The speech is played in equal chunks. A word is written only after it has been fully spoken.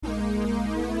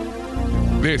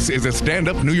This is a Stand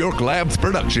Up New York Labs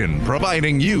production,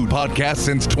 providing you podcasts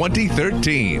since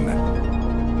 2013.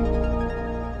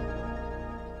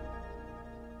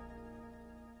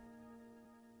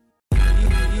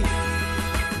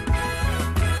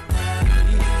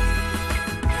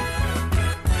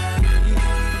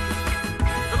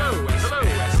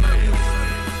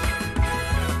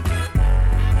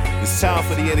 It's time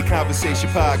for the End of Conversation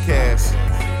podcast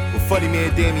with funny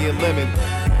man Damian Lemon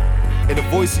and the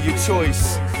voice of your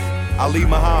choice, Ali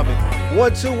Muhammad.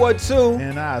 1 2 1 2.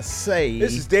 And I say,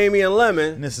 This is Damian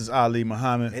Lemon, and this is Ali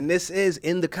Muhammad, and this is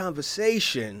In the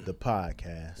Conversation. the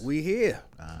podcast. We here.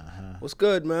 What's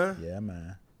good, man? Yeah,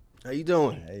 man. How you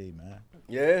doing? Hey, man.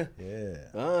 Yeah. Yeah.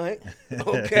 All right.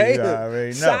 Okay. You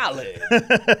already know. Solid.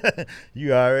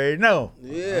 You already know.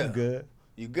 Yeah. I'm good.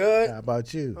 You good? How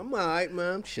about you? I'm all right,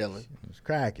 man. I'm chilling. It's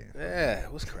cracking. Yeah.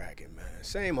 What's cracking, man?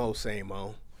 Same old,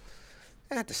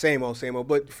 Not the same old,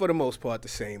 but for the most part, the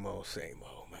same old,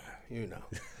 man. You know.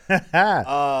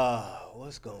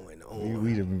 What's going on?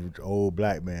 we the old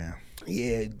black man.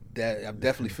 Yeah, that I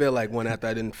definitely feel like one after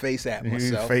I didn't face at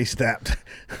myself. Face tapped.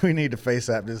 We need to face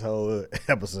tap this whole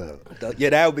episode. Yeah,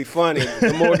 that would be funny.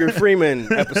 The Morgan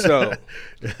Freeman episode.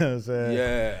 You know what I'm saying?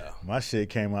 Yeah. My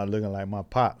shit came out looking like my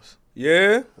pops.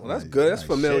 Yeah? Well, that's good. That's Like,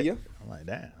 familiar. shit. I'm like,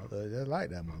 damn. I just like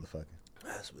that motherfucker.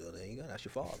 That's well, there you go. That's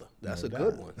your father. That's No a doubt.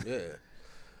 good one. Yeah.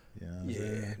 You know what I'm Yeah.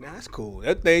 saying? Nah, that's cool.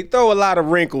 They throw a lot of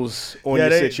wrinkles on your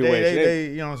situation. They,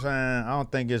 you know what I'm saying? I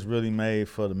don't think it's really made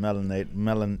for the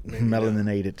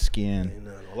melaninated skin. You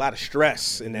know, a lot of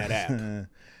stress in that app.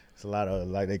 It's a lot of,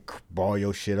 like, they ball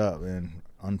your shit up and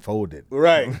unfold it.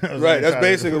 Right. You know what I'm Right. saying? That's Try to-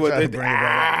 basically what try they to do. bring it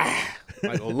back.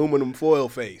 Like aluminum foil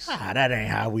face. That ain't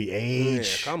how we Yeah,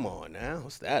 age. come on now.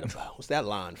 What's that about? What's that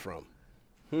line from?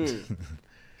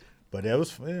 But it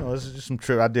was, you know, it's just some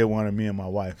trip. I did one of me and my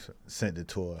wife sent it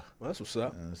to her. Well, that's what's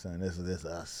up. You know what I'm saying? This is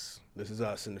us. This is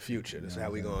us in the future. This is how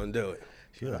we gonna do it.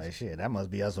 She was like, shit, that must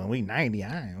be us when we 90.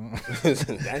 I ain't.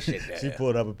 That shit there. She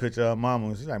pulled up a picture of her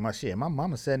mama. She's like, my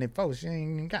mama 74. She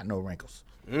ain't even got no wrinkles.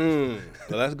 Well,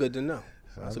 that's good to know.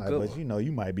 So That's I a was good like, one. but you know,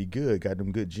 you might be good. Got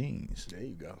them good genes. There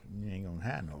you go. You ain't gonna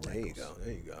have no There you wrinkles. go.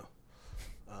 There you go.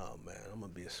 Oh man, I'm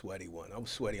gonna be a sweaty one. I was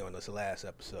sweaty on this last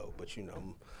episode, but you know,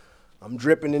 I'm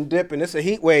dripping and dipping. It's a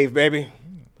heat wave, baby.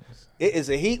 It is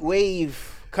a heat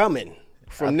wave coming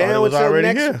from I thought it now was until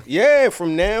already next. here. Yeah,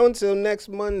 from now until next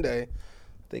Monday. I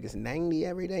think it's 90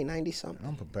 every day, 90 something.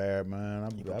 I'm prepared, man.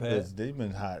 prepared? They've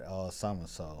been hot all summer,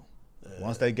 so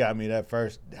once they got me that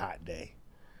first hot day,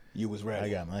 You was ready. I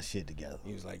got my shit together.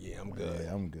 He was like, "Yeah, I'm good."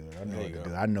 Yeah, I'm good. I know There what you to go.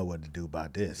 do. I know what to do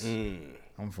about this.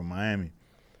 I'm from Miami.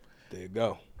 There you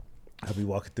go. I be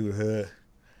walking through the hood.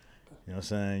 You know what I'm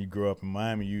saying? You grow up in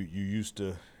Miami, you used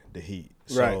to the heat.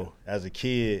 So Right. as a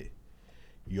kid,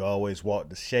 you always walk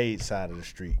the shade side of the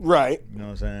street. Right. You know what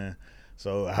I'm saying?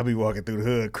 So I be walking through the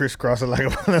hood, crisscrossing like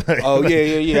Oh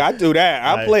yeah. I do that.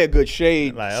 I Like- play a good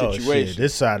shade like, oh situation. shit,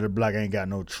 this side of the block ain't got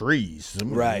no trees. So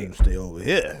I'm Right. gonna stay over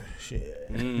here. Shit.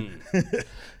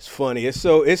 It's funny.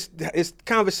 It's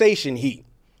conversation heat.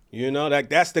 You know,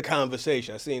 that's the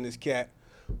conversation. I seen this cat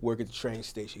work at the train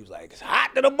station. He was like, "It's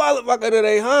hot to the motherfucker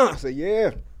today, huh?" I said,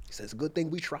 "Yeah." He said, "It's a good thing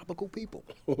we tropical people."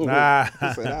 Nah.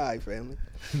 I said, "All right, family."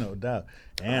 No doubt.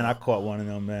 And I caught one of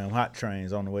them damn hot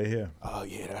trains on the way here. Oh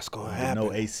yeah, that's gonna happen.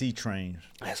 No AC trains.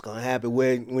 That's gonna happen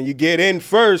when you get in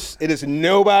first. It is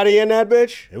nobody in that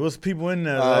bitch. It was people in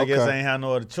there. Oh, I guess okay. I ain't had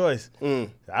no other choice.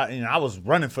 I was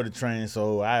running for the train,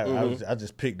 so I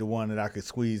just picked the one that I could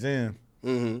squeeze in.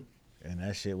 And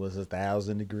that shit was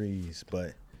 1,000 degrees.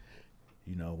 But,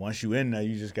 you know, once you in there,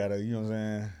 you just gotta, you know what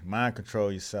I'm saying, mind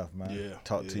control yourself, man. Yeah,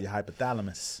 Talk to your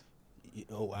hypothalamus.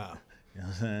 Oh wow, You know what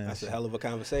I'm saying? that's a hell of a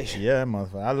conversation. Yeah,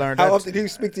 motherfucker. I learned How that. often do you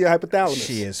speak to your hypothalamus?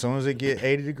 Shit, as soon as it get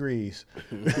 80 degrees.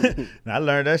 And I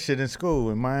learned that shit in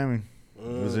school in Miami. I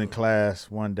was in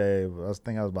class one day. I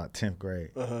think I was about 10th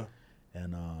grade.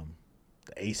 And the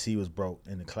AC was broke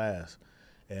in the class.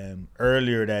 And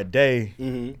earlier that day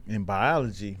in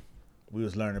biology, we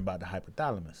was learning about the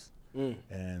hypothalamus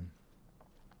and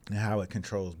how it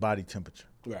controls body temperature.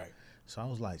 Right. So I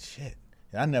was like, shit.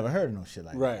 I never heard of no shit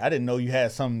like Right. that. I didn't know you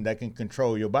had something that can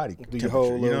control your body Do temperature. your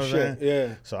whole you know little what I'm shit. saying?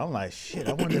 Yeah. So I'm like, shit,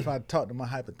 I wonder if I talk to my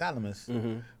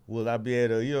hypothalamus, will I be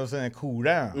able to, you know what I'm saying, cool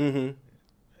down?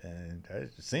 And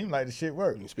it seemed like the shit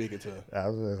worked. You speaking to her. I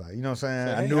was just like, you know what I'm saying?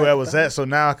 So, I hey, knew where I was at, so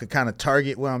now I could kind of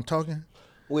target where I'm talking.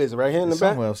 Where is it? Right here in the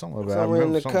back? Somewhere, but I Somewhere in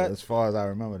remember the somewhere, cut? as far as I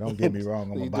remember. Don't get me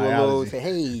wrong on my You do a little, biology. say,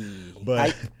 hey.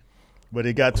 But but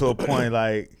it got to a point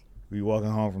like we walking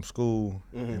home from school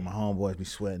and my homeboys be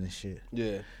sweating and shit.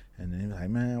 Yeah. And then he was like,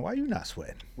 man, why you not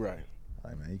sweating? Right.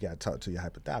 Like, man, you gotta talk to your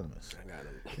hypothalamus. I got him.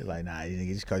 He's like, nah, you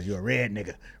nigga, just cause you're a red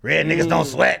nigga. Red niggas don't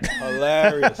sweat.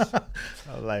 Hilarious.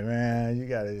 I was like, man, you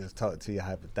gotta just talk to your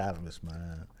hypothalamus,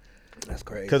 man. That's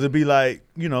crazy. Cause it'd be like,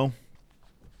 you know,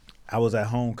 I was at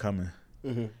homecoming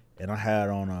and I had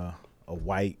on a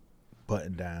white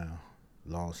button down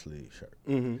long sleeve shirt.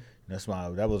 Mm-hmm.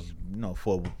 That was, you know,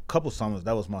 for a couple summers,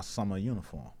 that was my summer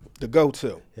uniform. The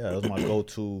go-to. Yeah, that was my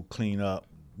go-to, clean up,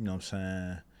 you know what I'm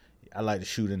saying? I like to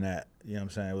shoot in that, you know what I'm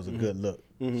saying? It was a good look,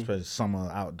 especially summer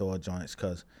outdoor joints,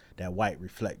 because that white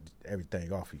reflects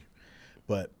everything off of you.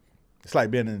 But it's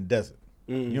like being in the desert.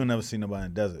 You'll never see nobody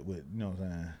in the desert with, you know what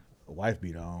I'm saying, a wife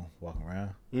beater on, walking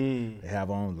around. They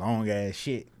have on long-ass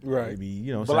shit. Right. It'd be,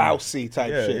 you know what I'm saying? Blousey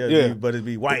type Yeah, shit. yeah, Yeah. but it'd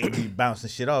be white, it'd be bouncing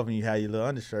shit off, and you have your little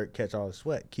undershirt, catch all the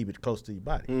sweat, keep it close to your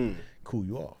body, cool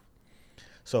you off.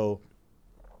 So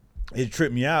it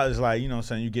tripped me out. It's like, you know what I'm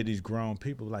saying, you get these grown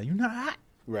people like, you not hot?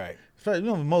 Right. You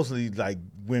know, mostly like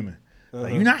women.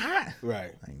 Like, you not hot?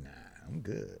 Right. Like, nah, I'm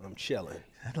good. I'm chilling.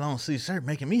 That long sleeve shirt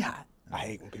making me hot. I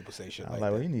hate when people say shit I was like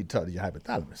like, well, that. you need to talk to your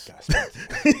hypothalamus.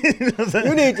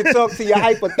 You need to talk to your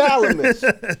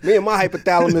hypothalamus. Me and my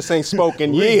hypothalamus ain't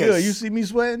spoken We years. good. You see me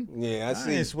sweating? Yeah, I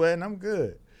see. ain't sweating. I'm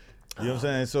good. You know what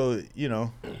I'm saying? So, you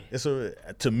know,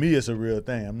 to me, it's a real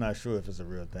thing. I'm not sure if it's a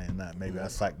real thing or not. Maybe I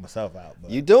psyched myself out.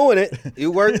 But You doing it.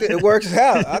 You worked it. It works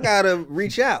out. I got to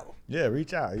reach out. yeah,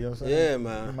 reach out. You know what I'm saying? Yeah,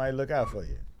 man. We might look out for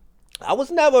you. I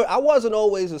wasn't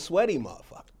always a sweaty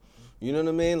motherfucker. You know what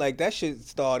I mean? Like, that shit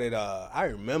started, I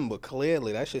remember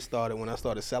clearly, that shit started when I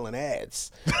started selling ads.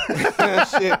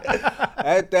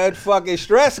 that fucking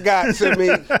stress got to me,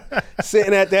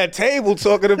 sitting at that table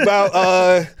talking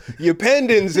about your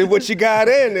pendants and what you got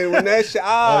in. And when that shit,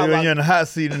 You're in the hot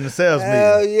seat in the sales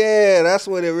hell meeting. yeah, that's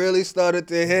when it really started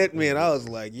to hit me. And I was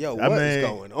like, yo, what is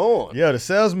going on? Yeah, the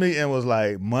sales meeting was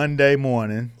like Monday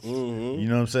morning. Mm-hmm. You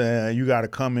know what I'm saying? You got to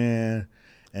come in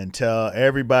and tell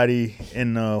everybody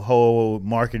in the whole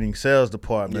marketing sales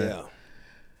department, Yeah.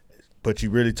 but you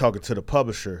really talking to the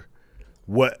publisher,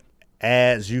 what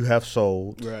ads you have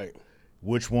sold, Right.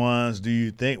 which ones do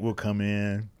you think will come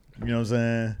in, you know what I'm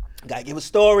saying? Got to give a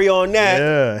story on that.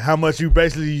 Yeah, how much you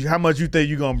think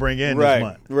you're going to bring in this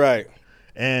month. Right.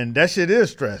 And that shit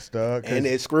is stress, dog. And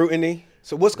it's scrutiny.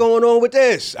 So what's going on with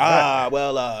this?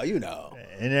 You know.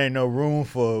 And there ain't no room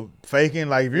for faking.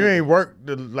 Like, if you ain't work,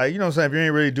 like, you know what I'm saying? If you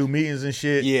ain't really do meetings and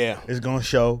shit, Yeah. it's going to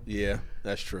show. Yeah,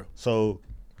 that's true. So,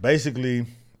 basically,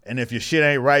 and if your shit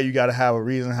ain't right, you got to have a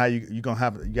reason how you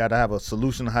got to have a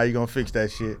solution to how you going to fix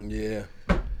that shit. Yeah.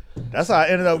 That's how I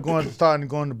ended up starting to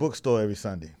go in the bookstore every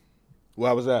Sunday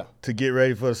Why was that? to get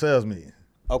ready for the sales meeting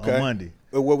on Monday.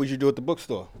 What would you do at the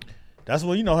bookstore? That's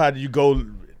when, you know, how you go.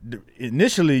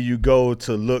 Initially, you go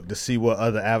to look to see what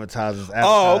other advertisers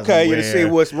okay, where, to see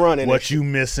what's running. what you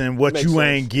missing, what Makes you sense.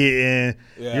 ain't getting.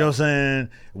 Yeah. You know what I'm saying?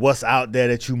 What's out there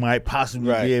that you might possibly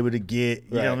Right. be able to get.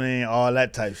 You know what I mean? All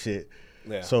that type shit.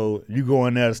 Yeah. So you go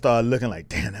in there to start looking like,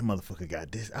 damn, that motherfucker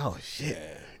got this. Oh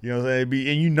shit. You know what I'm saying?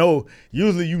 And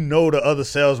usually you know the other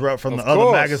sales rep from the other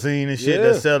course. magazine and shit Yeah.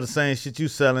 that sell the same shit you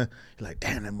selling. You're like,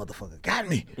 damn, that motherfucker got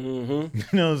me. Mm-hmm. You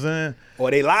know what I'm saying? Or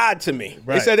they lied to me.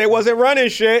 They Right. said they wasn't running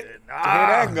shit. Here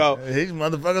that go. These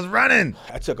motherfuckers running.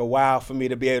 It took a while for me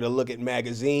to be able to look at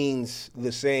magazines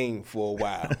the same for a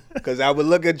while. Because I would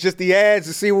look at just the ads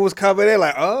to see what was covered there.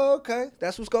 Like, oh, okay,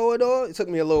 that's what's going on. It took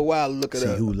me a little while to look at See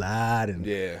it. who lied and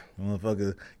Yeah.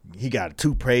 motherfucker, he got a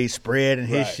toothpaste spread and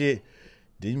his Right. shit.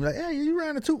 Then you be like, hey, you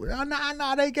ran a toothpaste. Oh,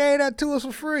 nah, they gave that to us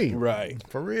for free. Right.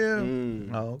 For real?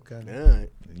 Oh, okay. All right.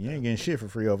 You ain't getting shit for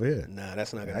free over here. Nah,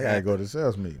 that's not going I to gotta happen. go to the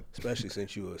sales meeting. Especially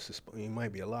since you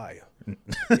might be a liar.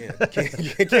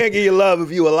 can't give you love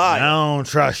if you a I liar. don't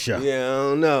trust you. Yeah, I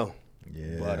don't know.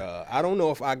 Yeah. But I don't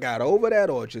know if I got over that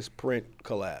or just print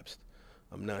collapsed.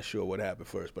 I'm not sure what happened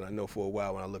first, but I know for a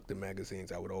while when I looked at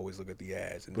magazines, I would always look at the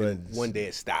ads, and then But- one day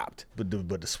it stopped. But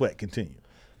the sweat continued.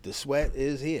 The sweat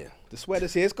is here. The sweat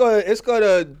is here. It's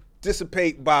gonna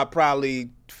dissipate by probably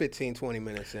 15, 20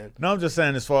 minutes in. No, I'm just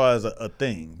saying as far as a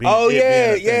thing. Oh it being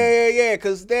yeah, a thing. yeah.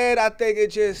 Because then I think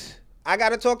I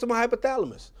gotta talk to my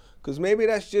hypothalamus. Because maybe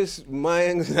that's just my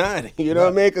anxiety. You know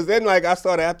what I mean? Because then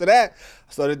after that,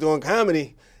 I started doing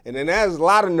comedy, and then that's a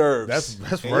lot of nerves.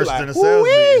 That's And worse you're than a like, sales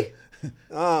 "Woo-wee." meeting.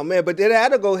 Oh man, but then I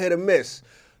had to go hit or miss.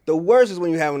 The worst is when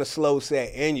you're having a slow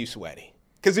set and you sweaty.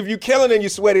 Because if you killing and you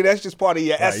sweaty, that's just part of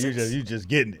your Right, essence. you just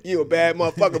getting it. You a bad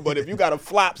motherfucker, but if you got a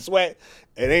flop sweat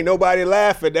and ain't nobody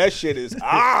laughing, that shit is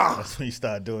That's when you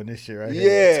start doing this shit right Yeah.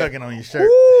 here. Tugging on your shirt.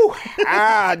 Woo,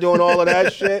 doing all of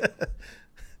that shit.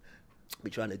 Be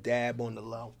trying to dab on the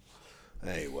low.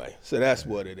 Anyway, so that's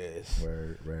what it is.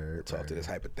 Word. Talk to this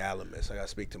hypothalamus. I gotta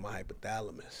speak to my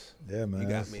hypothalamus. Yeah, man. You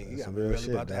got me. You got me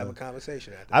really about to have a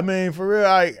conversation after. I mean, for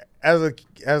real, as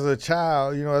a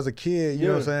child, as a kid, you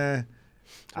know what I'm saying?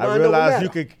 I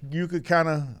realized you could kind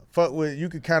of fuck with, you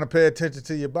could kind of pay attention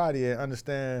to your body and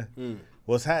understand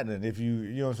what's happening. If you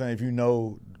know what I'm saying, if you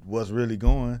know what's really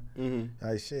going,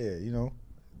 like shit,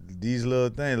 these little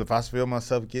things. If I feel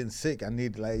myself getting sick, I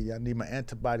need my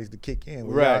antibodies to kick in.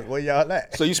 Where y'all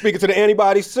at? So you speaking to the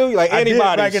antibodies too? Like I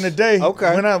antibodies? did back in the day.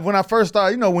 Okay. When I first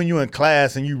started, when you in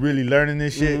class and you really learning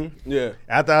this shit. Yeah.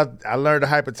 After I learned the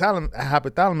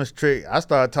hypothalamus trick, I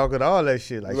started talking to all that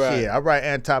shit. Like shit, I write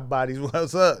antibodies.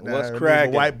 What's up? What's now,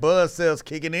 cracking? White blood cells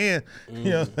kicking in. You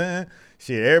know what I'm saying?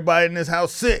 Shit, everybody in this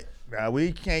house sick. Now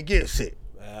we can't get sick.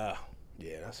 Yeah,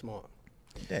 that's smart.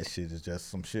 That shit is just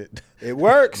some shit. It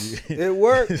works. It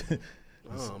works.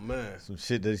 Oh man. Some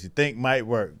shit that you think might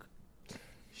work.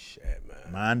 Shit,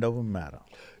 man. Mind over matter.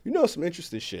 Some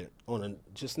interesting shit on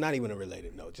just not even a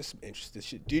related note, just some interesting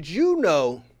shit. Did you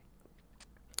know?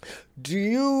 Do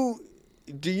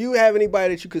you have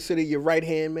anybody that you consider your right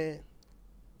hand man?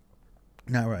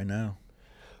 Not right now.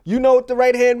 You know what the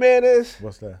right hand man is?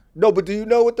 What's that? No, but do you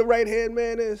know what the right hand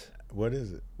man is? What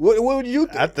is it? What would you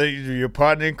think? I think you're your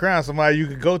partner in crime, somebody you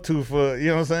could go to for, you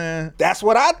know what I'm saying? That's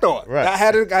what I thought. Right. I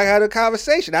had a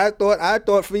conversation. I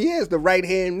thought for years the right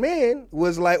hand man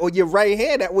was like, or your right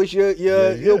hand, that was your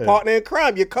partner in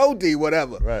crime, your co-D,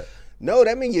 whatever. Right. No,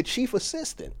 that means your chief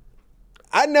assistant.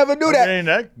 I never knew that. I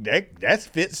mean, that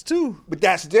fits too. But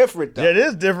that's different though. Yeah, it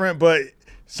is different, but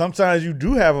sometimes you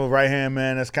do have a right hand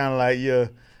man that's kind of like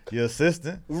your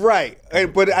assistant. Right.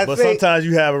 But sometimes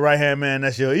you have a right hand man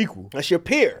that's your equal. That's your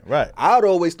peer. Right. I'd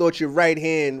always thought your right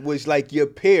hand was like your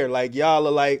peer. Like y'all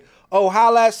are like, oh,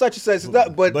 holla at such and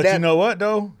such. But you know what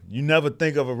though? You never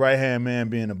think of a right hand man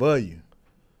being above you.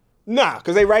 Nah,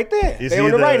 because they right there. They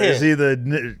on the right hand. It's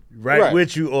either right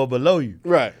with you or below you.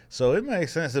 Right. So it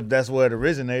makes sense if that's where it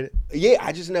originated. Yeah,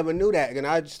 I just never knew that. And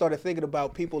I just started thinking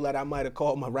about people that I might have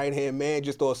called my right hand man,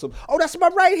 just or some, oh, that's my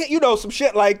right hand, some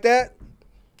shit like that.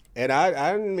 And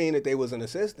I didn't mean that they was an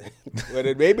assistant,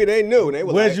 but maybe they knew. They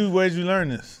were where'd you learn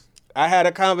this? I had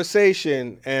a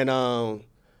conversation, and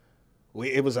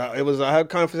it was a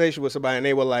conversation with somebody, and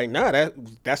they were like, "Nah,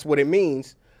 that's what it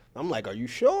means." I'm like, "Are you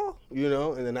sure?"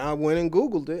 And then I went and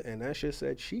Googled it, and that shit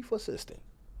said chief assistant.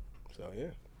 So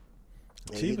yeah,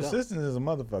 chief assistant is a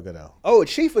motherfucker though. Oh, a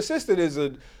chief assistant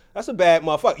that's a bad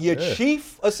motherfucker. Your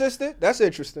chief assistant? That's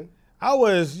interesting. I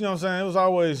always, you know what I'm saying? It was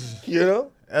always,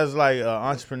 as like an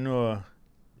entrepreneur,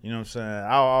 you know what I'm saying?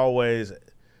 I always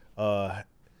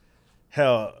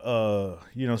held,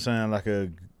 you know what I'm saying, like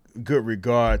a good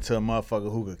regard to a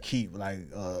motherfucker who could keep like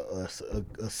a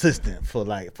assistant for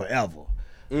like forever.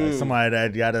 Like somebody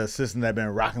that got an assistant that been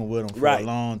rocking with them for a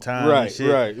long time. Right, and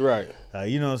shit. right.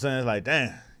 You know what I'm saying? It's like,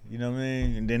 damn, you know what I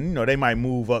mean? And then, they might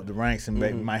move up the ranks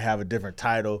and might have a different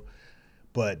title,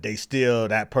 but they still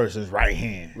that person's right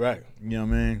hand. Right. You know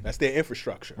what I mean? That's their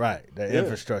infrastructure. Right. Their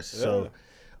infrastructure. Yeah.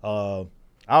 So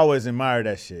I always admire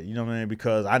that shit. You know what I mean?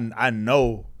 Because I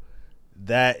know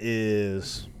that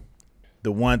is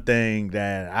the one thing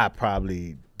that I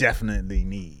probably definitely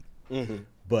need,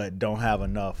 but don't have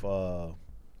enough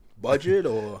budget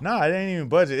or no, it ain't even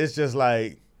budget. It's just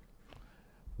like,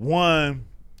 one,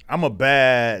 I'm a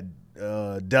bad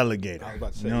delegator. I was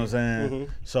about to say, you know what I'm saying?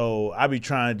 So I be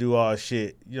trying to do all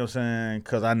shit, you know what I'm saying?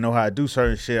 Because I know how to do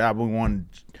certain shit. I would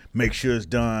want to make sure it's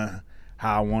done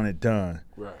how I want it done.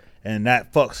 Right. And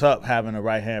that fucks up having a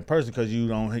right-hand person because you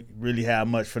don't really have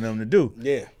much for them to do.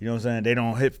 Yeah. You know what I'm saying? They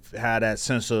don't have that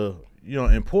sense of,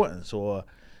 importance or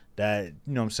that, you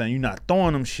know what I'm saying, you're not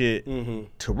throwing them shit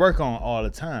to work on all the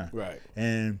time. Right.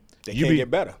 And they can't get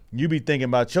better. You be thinking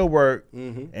about your work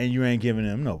and you ain't giving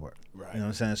them no work. Right. You know what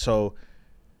I'm saying? So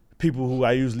people who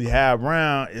I usually have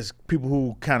around is people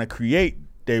who kind of create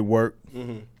their work,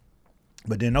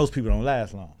 but then those people don't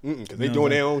last long. Because they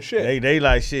doing their own shit. They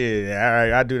like, shit, all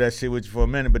right, I do that shit with you for a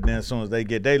minute, but then as soon as they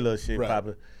get their little shit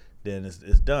popping, then it's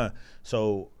done.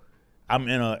 So I'm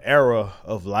in an era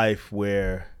of life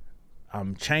where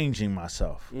I'm changing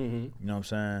myself. You know what I'm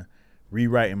saying?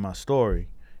 Rewriting my story.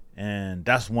 And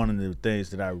that's one of the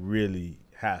things that I really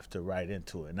have to write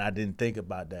into it. And I didn't think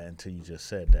about that until you just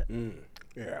said that.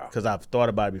 Yeah. Because I've thought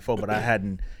about it before, but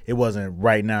it wasn't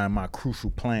right now in my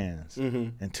crucial plans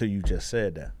until you just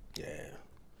said that. Yeah.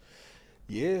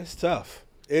 Yeah, it's tough.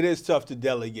 It is tough to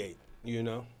delegate,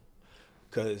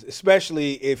 because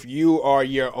especially if you are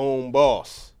your own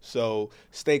boss. So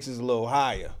stakes is a little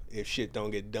higher if shit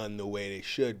don't get done the way they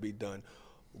should be done.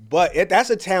 But that's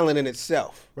a talent in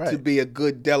itself to be a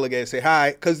good delegate and say,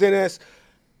 hi, because then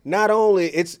not only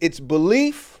it's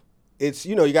belief, it's,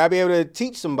 you gotta be able to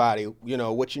teach somebody,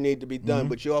 what you need to be done,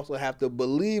 but you also have to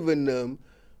believe in them.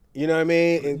 You know what I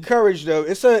mean? Encourage them.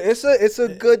 It's a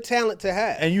good talent to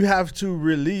have. And you have to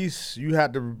release. You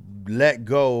have to let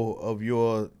go of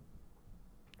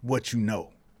what you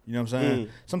know. You know what I'm saying?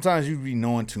 Sometimes you be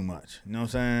knowing too much. You know what I'm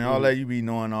saying? All that you be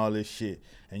knowing all this shit,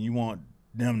 and you want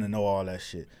them to know all that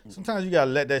shit. Sometimes you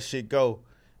gotta let that shit go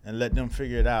and let them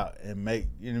figure it out and make.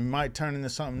 It might turn into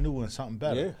something new and something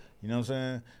better. Yeah. You know what I'm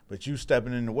saying? But you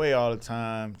stepping in the way all the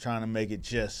time, trying to make it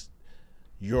just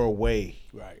your way.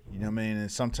 Right. You know what I mean?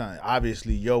 And sometimes,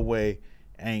 obviously, your way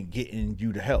ain't getting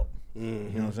you the help. You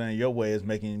know what I'm saying? Your way is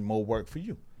making more work for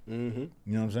you. You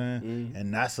know what I'm saying?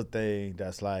 And that's a thing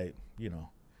that's like, you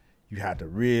have to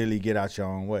really get out your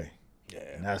own way. Yeah.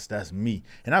 And that's me.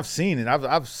 And I've seen it.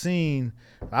 I've seen,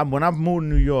 when I moved to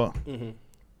New York,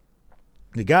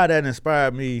 the guy that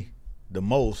inspired me the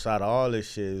most out of all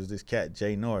this shit was this cat,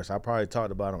 Jay Norris. I probably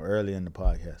talked about him earlier in the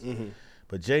podcast.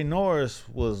 But Jay Norris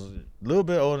was a little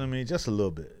bit older than me, just a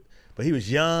little bit. But he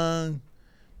was young,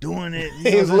 doing it.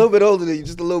 He was a little bit older than you,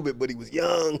 just a little bit, but he was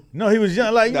young. No, he was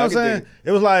young. Like, you know what I'm saying?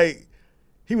 It was like,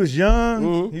 he was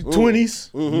young. He's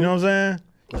 20s. You know what I'm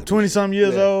saying? 20-something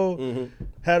years old.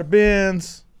 Had a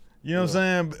Benz. You know what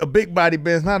I'm saying? A big body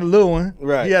Benz, not a little one.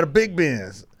 Right. He had a big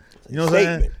Benz. You know what I'm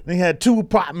saying? Then he had 2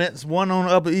 apartments, one on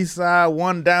the Upper East Side,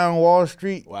 one down Wall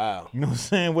Street. Wow. You know what I'm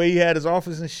saying? Where he had his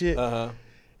office and shit.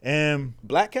 And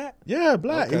Black cat? Yeah,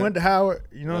 black. Okay. He went to Howard.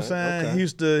 You know what I'm saying?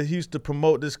 Okay. He used to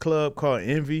promote this club called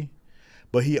Envy,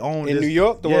 but he owned in New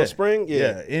York, the one Spring.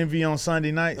 Yeah, Envy on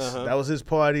Sunday nights. That was his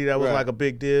party. That was like a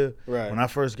big deal when I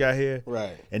first got here.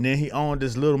 Right. And then he owned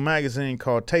this little magazine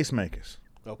called Tastemakers.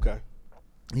 Okay.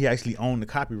 He actually owned the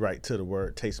copyright to the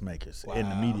word Tastemakers in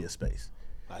the media space.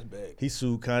 That's big. He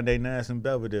sued Condé Nast and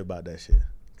Belvedere about that shit.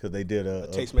 Because they did a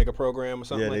tastemaker program or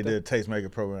something like that? Yeah, they did a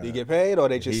tastemaker program. Did he get paid or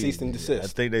they just ceased and desist? I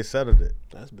think they settled it.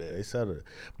 That's big. They settled it.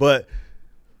 But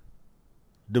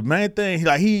the main thing,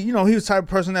 he was the type of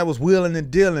person that was wheeling and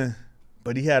dealing,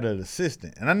 but he had an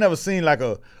assistant. And I never seen like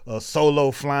a solo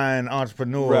flying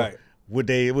entrepreneur with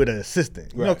an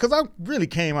assistant. You know, because I really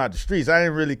came out the streets. I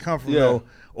didn't really come from no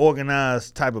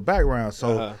organized type of background.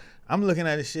 So I'm looking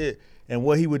at this shit, and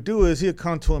what he would do is he'd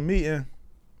come to a meeting,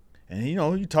 and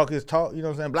you talk his talk, you know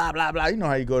what I'm saying, blah, blah, blah. You know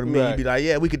how you go to me, you be like,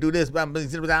 yeah, we could do this, blah, blah,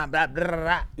 blah, blah,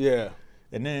 blah. Yeah.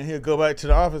 And then he'll go back to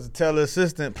the office and tell the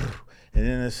assistant, and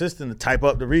then the assistant will type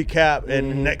up the recap and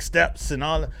the next steps and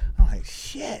all that. I'm like,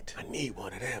 shit. I need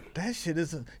one of them. That shit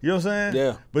is, you know what I'm saying?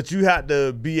 Yeah. But you have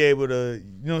to be able to,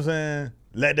 you know what I'm saying,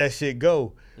 let that shit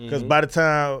go. Because by the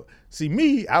time,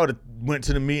 I would have went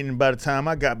to the meeting, and by the time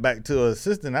I got back to an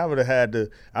assistant, I would have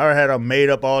had made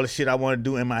up all the shit I want to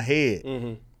do in my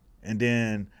head. And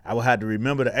then I would have to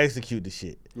remember to execute the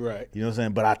shit. Right. You know what I'm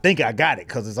saying? But I think I got it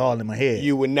because it's all in my head.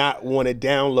 You would not want to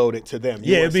download it to them.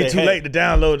 It'd be too late to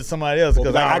download to somebody else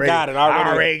because I got it. I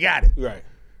already got it. Right.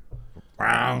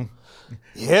 Wrong.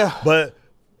 Yeah. But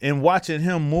in watching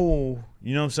him move,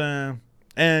 you know what I'm saying?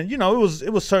 And,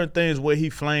 it was certain things where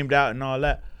he flamed out and all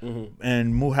that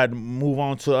and had to move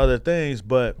on to other things.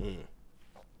 But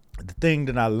the thing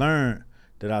that I learned,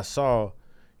 that I saw,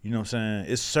 you know what I'm saying,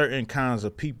 it's certain kinds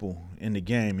of people in the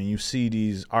game, and you see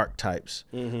these archetypes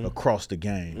across the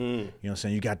game. You know what I'm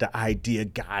saying? You got the idea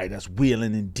guy that's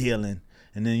wheeling and dealing,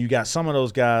 and then you got some of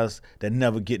those guys that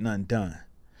never get nothing done.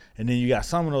 And then you got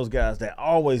some of those guys that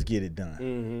always get it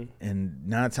done. And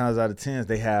 9 times out of 10,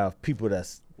 they have people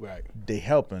that's they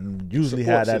helping, usually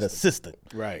have that assistant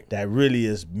that really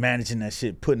is managing that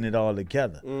shit, putting it all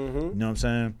together. You know what I'm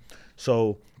saying?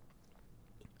 So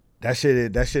that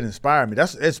shit inspired me.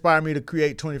 That's inspired me to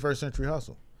create 21st Century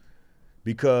Hustle,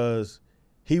 because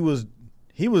he was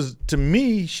to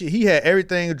me, he had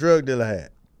everything a drug dealer had.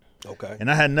 Okay. And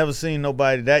I had never seen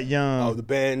nobody that young. Oh, the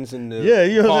Benz and the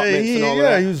you know what I'm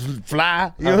saying? He was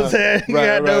fly. You know what I'm saying? He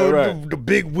had the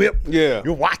big whip. Yeah.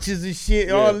 Your watches and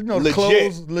shit. All the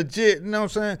clothes, legit. You know what I'm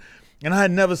saying? And I had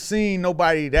never seen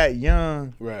nobody that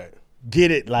young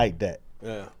get it like that.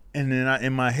 Yeah. And then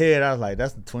in my head, I was like,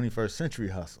 that's the 21st Century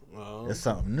Hustle. Oh, that's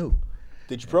something new.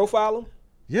 Did you profile him?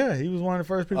 Yeah, he was one of the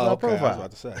first people I profiled. I was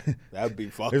about to say. That would be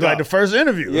fucked up. It was like the first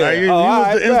interview. Yeah. Like, he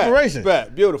was the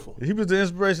inspiration. Beautiful. He was the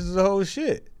inspiration to the whole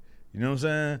shit. You know what I'm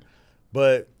saying?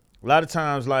 But a lot of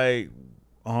times, like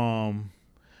my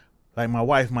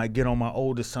wife might get on my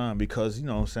oldest son because, you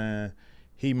know what I'm saying,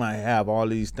 he might have all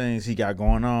these things he got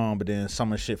going on, but then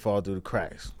some of the shit fall through the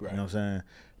cracks. Right. You know what I'm saying?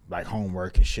 Like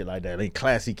homework and shit like that. In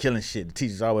class, he killing shit. The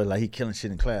teacher's always like, he killing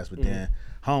shit in class, but then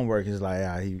homework is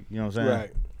like, he, you know what I'm saying?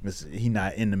 Right. He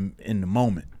not in the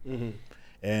moment.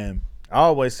 And I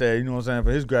always say, you know what I'm saying,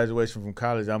 for his graduation from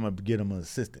college, I'm going to get him an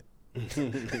assistant. You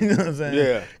know what I'm saying?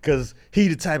 Yeah. Because he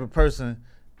the type of person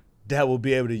that will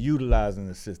be able to utilize an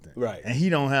assistant. Right. And he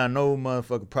don't have no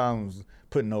motherfucking problems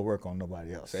putting no work on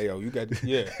nobody else. Say, yo, you got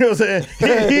yeah. You know what I'm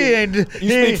saying? He ain't.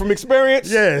 You speak from experience?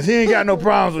 Yes, he ain't got no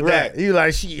problems with Right. that. He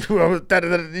like, shit.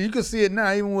 You can see it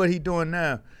now, even what he doing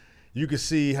now. You can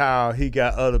see how he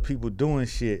got other people doing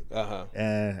shit.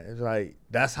 And it's like,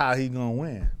 that's how he gonna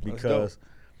win. Because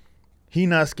he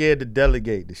not scared to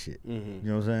delegate the shit. You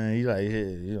know what I'm saying? He like,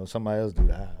 hey, you know, somebody else do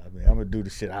that. I mean, I'm gonna do the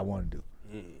shit I want to do.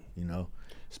 You know?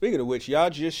 Speaking of which, y'all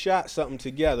just shot something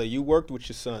together. You worked with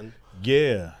your son.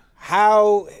 Yeah.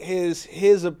 How is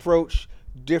his approach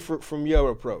different from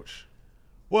your approach?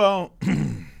 Well,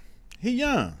 he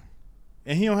young,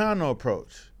 and he don't have no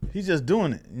approach. He's just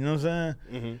doing it. You know what I'm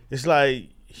saying? It's like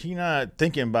he not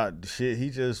thinking about the shit.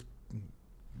 He just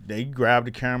they grab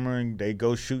the camera and they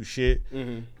go shoot shit,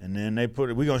 and then they put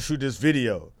it. We gonna shoot this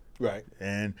video, Right.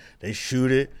 and they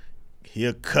shoot it.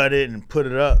 He'll cut it and put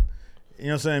it up. You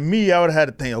know what I'm saying? Me, I would have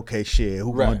had to think, okay, shit,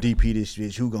 who gonna DP this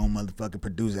bitch? Who gonna motherfucking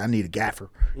produce it? I need a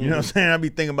gaffer. You know what I'm saying? I be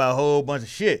thinking about a whole bunch of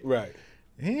shit. Right.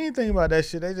 He ain't thinking about that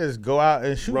shit. They just go out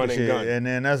and shoot Run the and shit, gun. and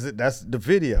then that's the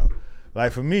video.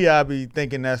 Like for me, I be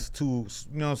thinking that's too.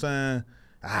 You know what I'm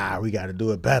saying? We got to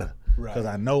do it better because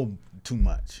I know too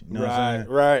much. You know what I'm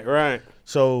saying? Right.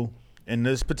 So in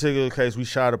this particular case, we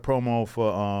shot a promo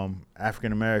for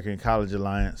African American College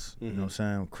Alliance. You know what I'm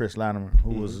saying? Chris Latimer,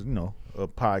 who was a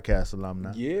podcast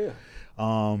alumni. Yeah.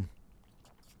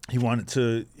 He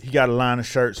got a line of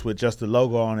shirts with just the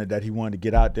logo on it that he wanted to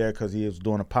get out there because he was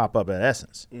doing a pop-up at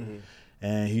Essence.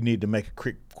 And he needed to make a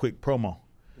quick promo.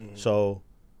 So,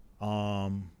 I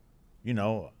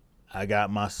got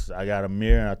a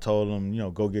mirror and I told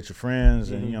him, go get your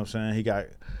friends. And, you know what I'm saying? He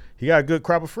got a good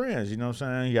crop of friends, you know what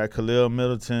I'm saying? He got Khalil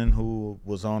Middleton, who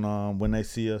was on When They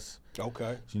See Us.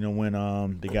 Okay. You know, when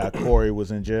the guy Corey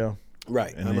was in jail.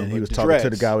 Right. And then he was talking to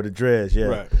the guy with the dreads, yeah.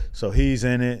 Right. So he's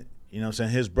in it. You know what I'm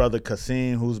saying? His brother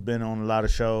Kasim, who's been on a lot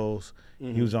of shows,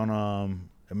 he was on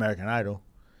American Idol.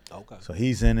 Okay. So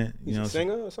he's in it. He's a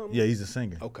singer or something? Yeah, he's a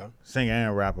singer. Okay. Singer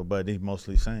and rapper, but he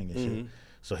mostly sing and shit.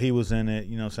 So he was in it,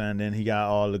 you know what I'm saying? Then he got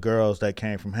all the girls that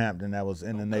came from Hampton that was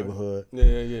in the neighborhood. Yeah.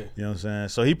 You know what I'm saying?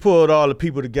 So he pulled all the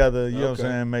people together, you know what I'm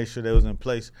saying, made sure they was in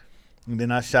place. And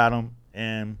then I shot them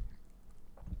and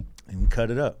we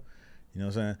cut it up. You know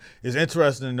what I'm saying? It's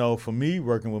interesting, though, for me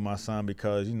working with my son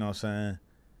because, you know what I'm saying,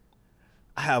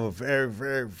 I have a very,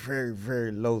 very, very,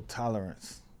 very low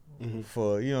tolerance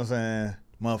for, you know what I'm saying,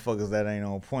 motherfuckers that ain't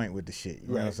on point with the shit. You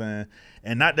know what I'm saying?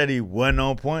 And not that he wasn't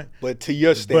on point. But to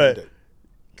your standard. But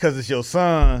because it's your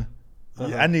son,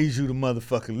 I need you to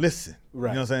motherfucking listen.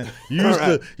 Right. You know what I'm saying? You used to, you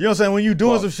know what I'm saying, when you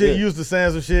doing some shit, you used to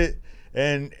saying some shit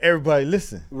and everybody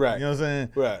listen. Right. You know what I'm saying?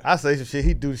 Right. I say some shit,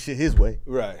 he do the shit his way.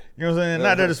 Right. You know what I'm saying?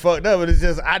 Not that it's fucked up, but it's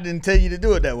just I didn't tell you to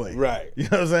do it that way. Right. You know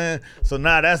what I'm saying? So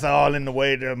now that's all in the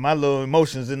way. My little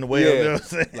emotions in the way. You know what I'm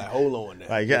saying? Like, hold on now.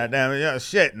 Like, goddamn it,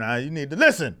 shit, now you need to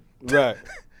listen. Right.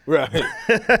 Right.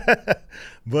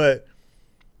 But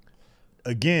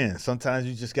again, sometimes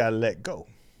you just gotta let go.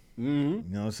 Mm-hmm.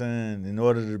 You know what I'm saying? In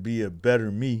order to be a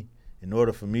better me, in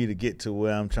order for me to get to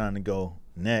where I'm trying to go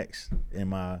next in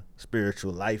my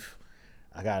spiritual life,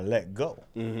 I gotta let go.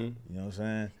 Mm-hmm. You know what I'm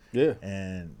saying? Yeah.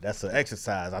 And that's an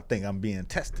exercise. I think I'm being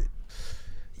tested.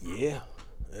 Yeah.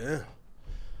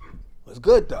 It's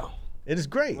good though. It is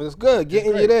great. It's good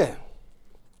getting great. you there.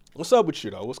 What's up with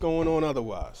you though? What's going on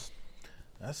otherwise?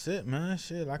 That's it, man.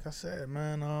 Shit, like I said,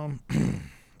 man,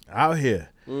 out here.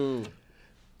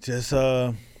 Just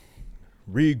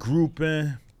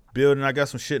regrouping, building. I got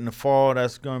some shit in the fall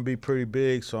that's gonna be pretty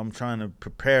big, so I'm trying to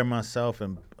prepare myself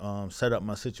and set up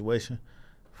my situation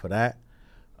for that.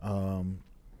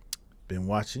 Been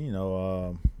watching,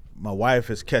 my wife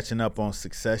is catching up on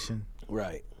Succession.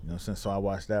 Right. You know what I'm saying? So I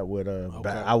watched that with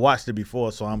I watched it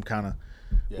before, so I'm kind of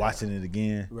watching it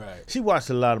again. Right. She watched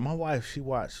a lot of my wife. She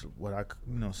watched what I,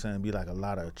 be like a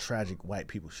lot of tragic white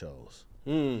people shows.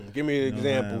 Give me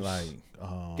examples. Like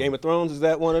Game of Thrones, is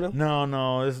that one of them?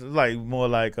 No, it's like more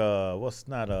like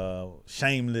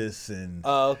Shameless and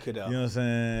Okay, though. you know what I'm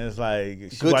saying? It's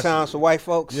like Good Times for White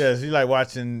Folks. Yeah, she like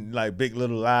watching like Big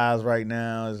Little Lies right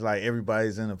now. It's like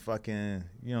everybody's in a fucking,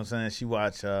 you know what I'm saying? She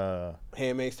watch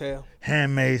Handmaid's Tale.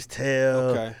 Handmaid's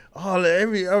Tale. Okay.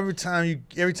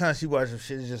 Every time she watches some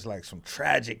shit, it's just like some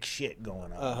tragic shit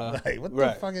going on. Like what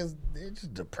the fuck is? It's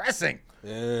just depressing.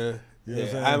 Yeah. You know what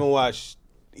I'm saying? I haven't watched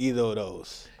either of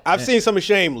those. I've seen some of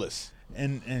Shameless.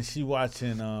 And she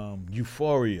watching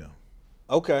Euphoria.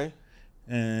 Okay.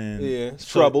 And it's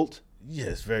troubled. Yeah,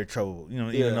 it's very troubled.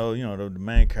 Even though the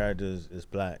main character is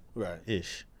black, Right.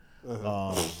 ish.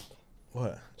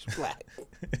 What? She's black.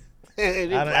 I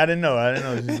didn't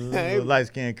know. She's a little light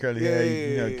skinned curly hair.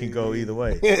 You know, can go either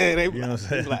way. They You know what I'm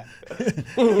saying? black. It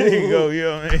can go, you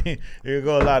know what I mean? It can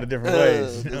go a lot of different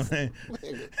ways. You know what I mean?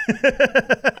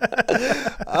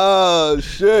 Oh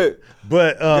shit.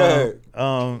 But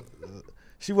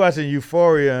she watching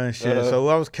Euphoria and shit. Uh-huh. So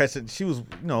I was catching. She was,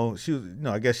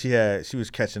 I guess she was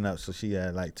catching up. So she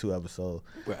had like 2 episodes.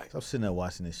 Right. So I'm sitting there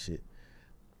watching this shit.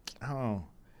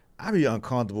 I be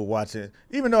uncomfortable watching,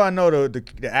 even though I know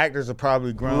the actors are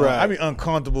probably grown. Right. I be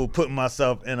uncomfortable putting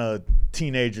myself in a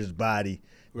teenager's body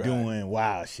Right. doing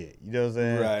wild shit. You know what I'm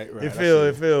saying? Right.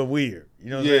 It feel weird.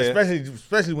 You know what I'm Yeah. saying?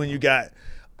 Especially when you got,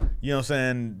 you know what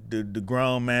I'm saying, the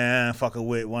grown man fucking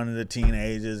with one of the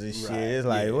teenagers and shit. Right, It's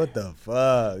like, yeah. what the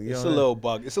fuck? You It's know a little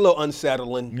bug. It's a little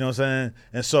unsettling. You know what I'm saying?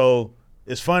 And so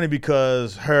it's funny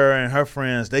because her and her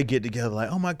friends, they get together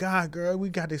like, oh my God, girl, we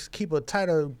got to keep a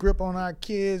tighter grip on our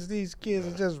kids. These kids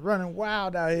are just running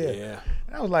wild out here. Yeah.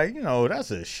 And I was like, that's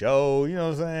a show. You know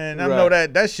what I'm saying? I Right. know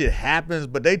that shit happens,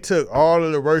 but they took all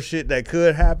of the worst shit that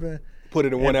could happen Put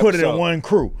it in one and put it episode. in one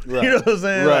crew. Right. You know what I'm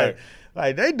saying? Right.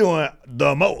 Like they doing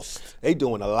the most. They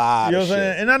doing a lot You know of what I'm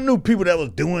shit. saying? And I knew people that was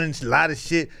doing a lot of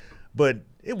shit, but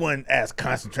it wasn't as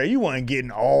concentrated. You wasn't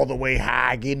getting all the way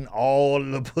high, getting all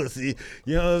the pussy.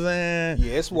 You know what I'm saying?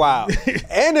 Yeah, it's wild.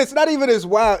 And it's not even as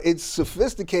wild. It's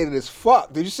sophisticated as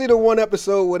fuck. Did you see the one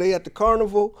episode where they at the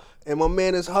carnival and my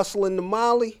man is hustling the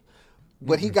Molly?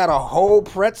 But he got a whole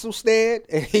pretzel stand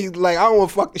and he's like, I don't want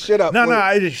to fuck the shit up.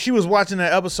 No. She was watching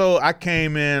that episode. I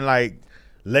came in like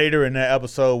later in that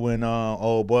episode when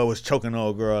old boy was choking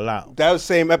old girl out. That was the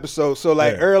same episode. So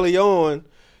like Yeah. early on,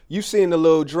 you seen the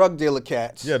little drug dealer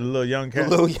cats. Yeah, the little young cat. The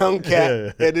little young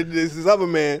cat. Yeah. And then this other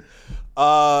man.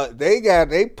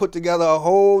 They put together a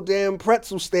whole damn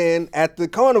pretzel stand at the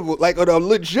carnival, like a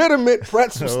legitimate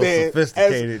pretzel Those stand.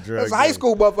 sophisticated drug as high dealers.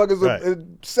 school motherfuckers Right. are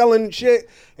selling shit.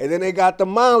 And then they got the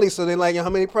Molly, so they like, how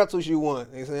many pretzels you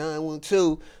want? They say, I want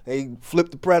 2. They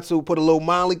flip the pretzel, put a little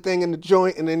Molly thing in the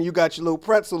joint, and then you got your little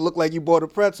pretzel. Look like you bought a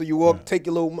pretzel. You walk, take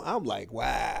your little. I'm like,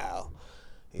 wow.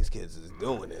 These kids is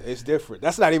doing it. It's different.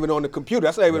 That's not even on the computer.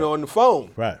 That's not even on the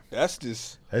phone. Right. That's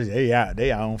just. They out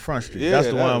on Front Street. Yeah, That's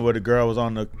the that one was- where the girl was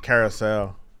on the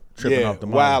carousel tripping off the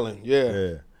wilding. mountain.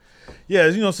 Yeah. Yeah,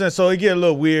 you know what I'm saying? So it get a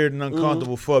little weird and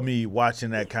uncomfortable for me watching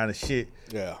that kind of shit.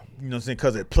 Yeah. You know what I'm saying?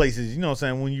 Because it places, you know what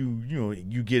I'm saying, when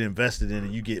you get invested in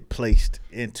it, you get placed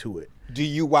into it. Do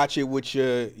you watch it with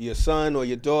your son or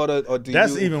your daughter, or do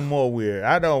That's you? even more weird.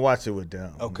 I don't watch it with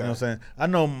them. Okay. You know what I'm saying? I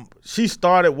know she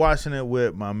started watching it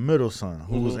with my middle son,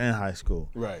 who was in high school.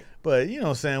 Right. But, you know what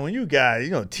I'm saying, when you got,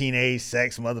 teenage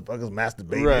sex, motherfuckers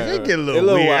masturbating, Right, it get a right. little A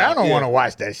little weird. wild, I don't yeah. want to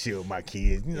watch that shit with my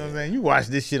kids. You know what I'm saying? You watch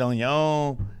this shit on your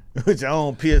own, with your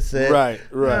own peer set. Right.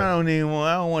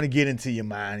 I don't want to get into your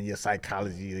mind and your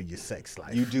psychology or your sex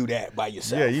life. You do that by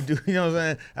yourself. Yeah, you do. You know what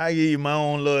I'm saying? I give you my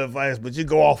own little advice, but you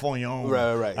go off on your own.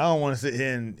 Right. I don't want to sit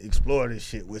here and explore this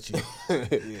shit with you. Yeah,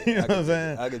 You know I what I'm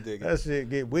saying? I can dig it. That shit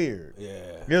get weird. Yeah.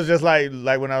 It was just like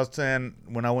when I was saying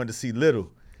when I went to see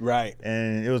Little, Right.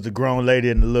 and it was the grown lady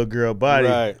and the little girl body.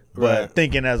 Right, But right.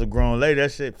 thinking as a grown lady,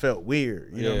 that shit felt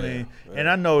weird. You know what I Yeah, mean? right. And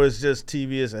I know it's just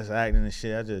TV, it's acting and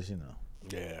shit. I just,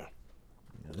 Yeah.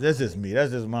 that's just me.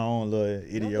 That's just my own little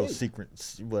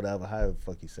idiosyncrasy, whatever. How the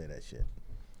fuck you say that shit?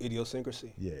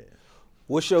 Idiosyncrasy. Yeah.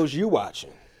 What shows you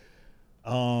watching?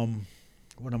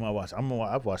 What am I watching?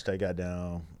 I've watched that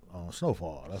goddamn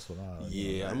Snowfall. That's what I.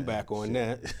 Yeah, I'm back on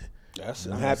that. I'm what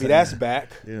I'm happy saying? that's back.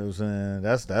 You know what I'm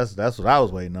saying? That's what I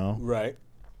was waiting on. Right.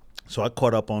 So I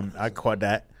caught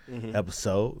that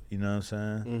episode. You know what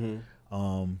I'm saying?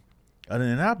 Other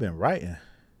than that, I've been writing.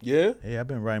 Yeah. Hey, I've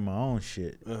been writing my own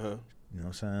shit. Uh huh. You know what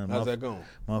I'm saying? How's that going?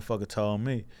 Motherfucker told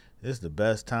me it's the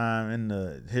best time in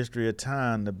the history of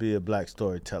time to be a black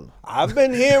storyteller. I've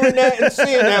been hearing that and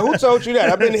seeing that. Who told you that?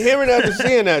 I've been hearing that and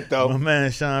seeing that My though.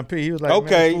 man Sean P. He was like,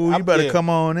 Okay, man, fool, you I'm- better yeah. come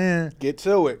on in. Get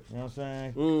to it. You know what I'm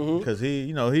saying? Mhm. Because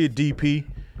he a DP.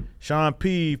 Sean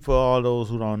P. For all those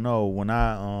who don't know, when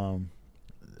I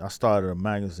started a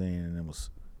magazine and it was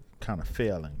kind of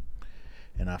failing,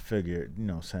 and I figured, you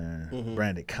know what I'm saying,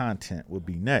 branded content would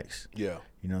be next. Yeah.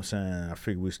 You know what I'm saying? I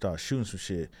figured we'd start shooting some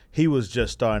shit. He was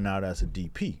just starting out as a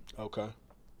DP. Okay.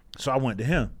 So I went to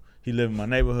him. He lived in my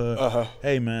neighborhood. Uh-huh.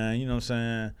 Hey, man, you know what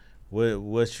I'm saying?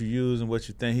 What you use and what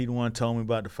you think. He the one told me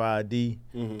about the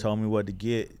 5D, told me what to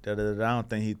get. I don't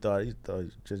think he thought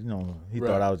just, he Right.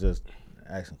 thought I was just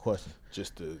asking questions.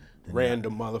 Just a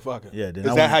random motherfucker. Yeah, then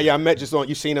Is I that went- how y'all met? Just on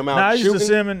you seen him out I used shooting? to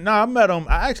see him in, I met him.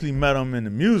 I actually met him in the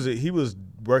music. He was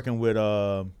working with,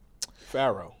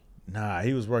 Pharaoh.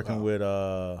 he was working with,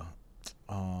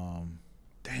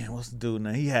 damn, what's the dude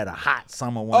name? He had a hot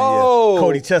summer one year.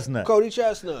 Cody Chestnut. Cody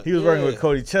Chestnut. He was working with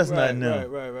Cody Chestnut Right, and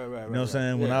them. right. You know what I'm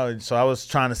saying? When I was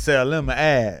trying to sell them an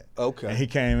ad. Okay. And he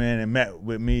came in and met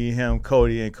with me, him,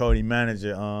 Cody, and Cody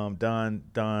manager, Don,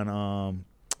 damn,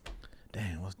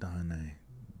 what's Don's name?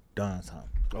 Don something.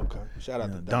 Okay. Shout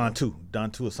out to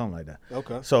Don 2 or something like that.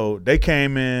 Okay. So they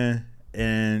came in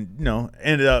and,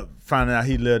 ended up finding out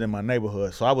he lived in my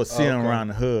neighborhood. So I would see him around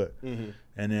the hood. Mm-hmm.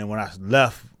 And then when I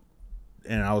left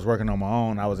and I was working on my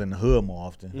own, I was in the hood more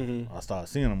often. Mm-hmm. I started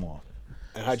seeing him more often.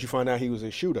 And how'd you find out he was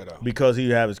a shooter, though? Because he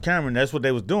have his camera, and that's what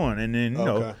they was doing. And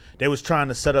then, they was trying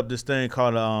to set up this thing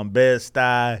called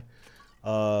Bed-Stuy,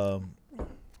 the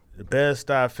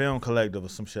Bed-Stuy Film Collective or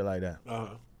some shit like that.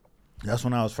 Uh-huh. That's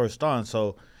when I was first starting.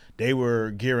 So they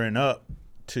were gearing up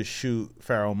to shoot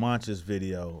Pharoah Monch's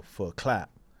video for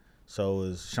Clap. So it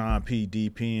was Sean P.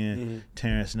 DPing,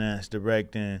 Terrence Nance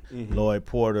directing, Lloyd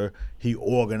Porter. He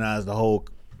organized the whole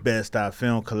Bed-Stuy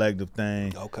Film Collective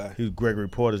thing. Okay. He was Gregory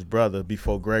Porter's brother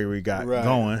before Gregory got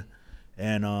going.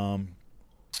 And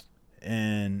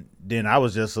then I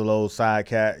was just a little side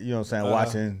cat,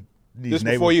 watching these Just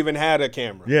before you even had a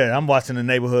camera. Yeah, I'm watching the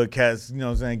neighborhood cats,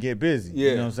 get busy. Yeah.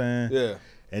 You know what I'm saying? Yeah.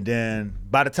 And then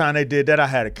by the time they did that, I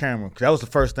had a camera. 'Cause that was the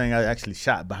first thing I actually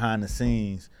shot behind the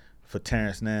scenes for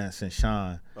Terrence Nance and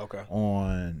Sean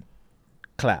on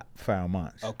Clap, Pharoah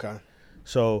Monch. Okay.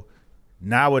 So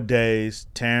nowadays,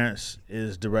 Terrence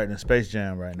is directing Space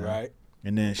Jam right now. Right.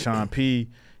 And then Sean P.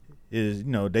 is,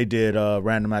 they did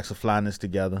Random Acts of Flyness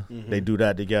together. They do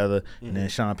that together. And then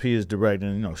Sean P. is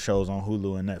directing, shows on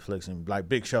Hulu and Netflix and like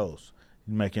big shows.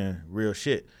 He's making real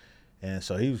shit. And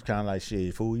so he was kind of like,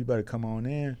 shit, fool, you better come on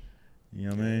in. You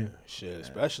know what I mean? Shit,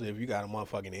 especially if you got a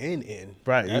motherfucking in.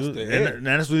 Right. That's and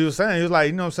that's what he was saying. He was like,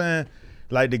 you know what I'm saying?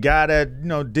 Like the guy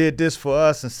that, did this for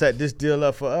us and set this deal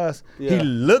up for us, he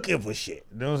looking for shit.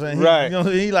 You know what I'm saying?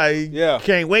 Right. He like,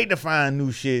 can't wait to find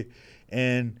new shit.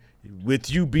 And with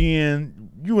you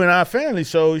being, you and our family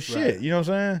shows shit. Right. You know what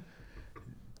I'm saying?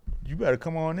 You better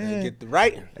come on in. And get the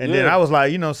writing. And then I was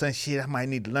like, saying, shit, I might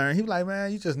need to learn. He was like,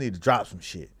 man, you just need to drop some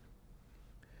shit.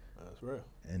 That's real.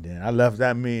 And then I left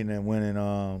that meeting and went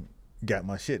and got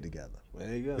my shit together.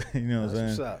 There you go. You know what I'm saying?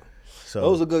 What's up. So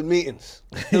those are good meetings.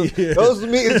 Those are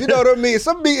meetings, you know what I mean?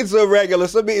 Some meetings are regular.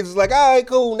 Some meetings is like, all right,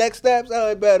 cool, next steps. All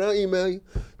right, bet, I'll email you.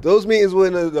 Those meetings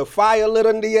when the fire lit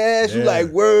under your ass, you like,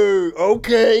 word,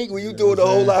 okay. When you doing a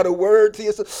whole lot of word to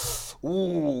yourself.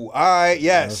 Ooh, all right,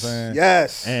 yes,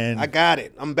 yes. And I got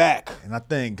it. I'm back. And I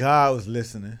think God was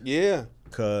listening. Yeah.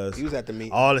 Because he was at the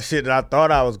meeting. All the shit that I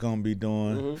thought I was going to be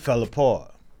doing fell apart.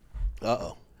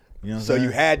 Uh-oh. You know what I'm so saying? You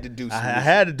had to do some I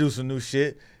had to do some new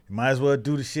shit. You might as well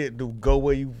do the shit to go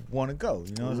where you want to go.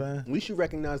 You know what I'm saying? We should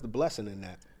recognize the blessing in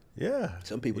that. Yeah.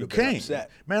 Some people have been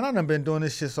upset. Man, I done been doing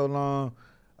this shit so long.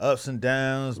 Ups and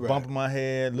downs, bumping my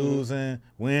head, losing,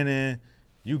 winning.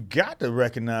 You got to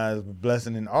recognize the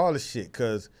blessing in all the shit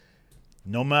because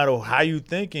no matter how you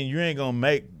thinking, you ain't going to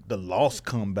make the loss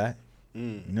come back.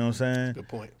 You know what I'm saying? Good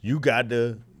point. You got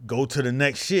to go to the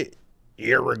next shit,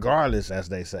 irregardless, as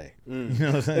they say. You know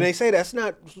what I'm saying? And they say that's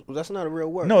not a real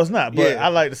word. No, it's not. But I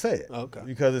like to say it. Okay.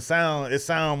 Because it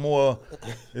sound more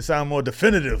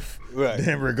definitive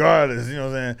than regardless. You know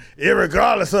what I'm saying?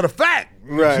 Irregardless of the fact.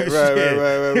 Right.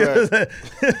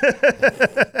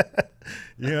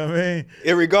 You know what I mean?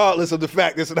 Irregardless of the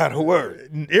fact it's not a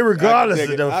word.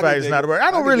 Irregardless of the fact it's not a word. I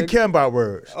don't really care about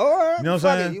words. All right. You know what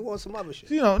I'm saying? You want some other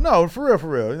shit. No, for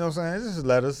real. You know what I'm saying? It's just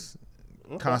letters,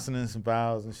 consonants and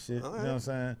vowels and shit. Right. You know what I'm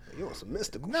saying? You want some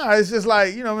mystical shit. No, it's just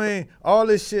like, you know what I mean? All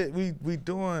this shit we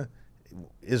doing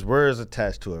is words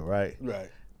attached to it, right? Right.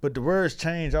 But the words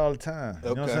change all the time.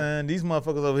 You know what I'm saying? These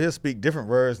motherfuckers over here speak different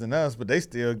words than us, but they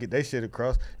still get their shit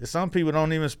across. And some people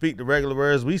don't even speak the regular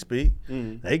words we speak.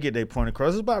 They get their point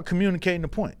across. It's about communicating the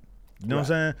point. You know what I'm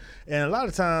saying? And a lot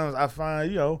of times I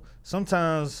find,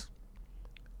 sometimes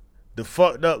the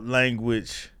fucked up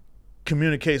language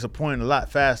communicates a point a lot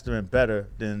faster and better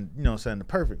than, the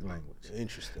perfect language.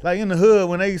 Interesting. Like in the hood,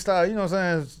 when they start,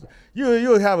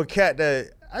 you'll have a cat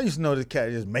that, I used to know this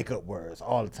cat just make up words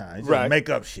all the time. He just make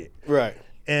up shit. Right.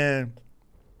 And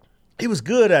he was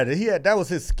good at it. That was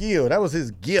his skill. That was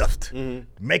his gift.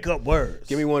 Make up words.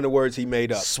 Give me one of the words he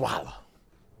made up. Swallow.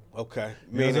 Okay.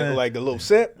 Meaning like a little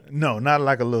sip? No, not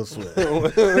like a little sip.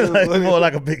 More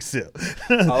like a big sip.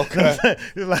 Okay.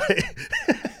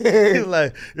 He's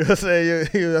like,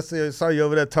 I saw you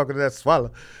over there talking to that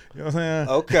swallow. You know what I'm saying?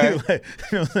 Okay. You know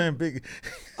what I'm saying? Big.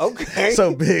 Okay.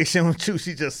 So big, she don't chew,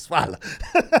 she just swallow.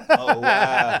 Oh,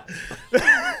 wow.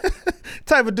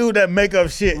 type of dude that make up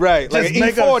shit. Right, like Just an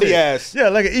make up E40 shit. ass. Yeah,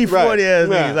 like an E40 Right, ass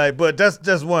right. nigga. Like, but that's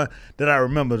just one that I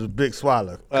remember, the Big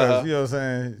Swallow. 'Cause, you know what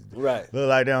I'm saying? Right. Look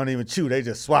like they don't even chew, they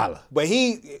just swallow. But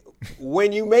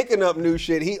when you making up new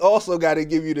shit, he also got to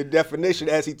give you the definition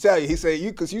as he tell you. He say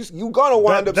because you gonna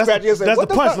wind up scratching yourself. That's What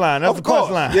the fuck? punchline. That's Of the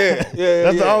course. punchline.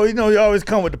 Yeah. That's you always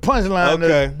come with the punchline.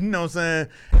 Okay. You know what I'm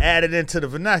saying? Added into the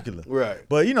vernacular. Right.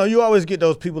 But you always get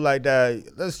those people like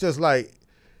that. That's just like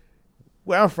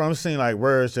where I'm from. It seems like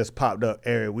words just popped up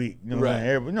every week. You know what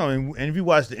I'm saying? And if you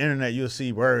watch the internet, you'll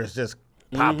see words just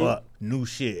pop up, new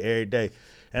shit every day.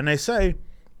 And they say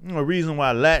the reason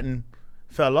why Latin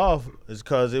fell off is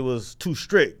because it was too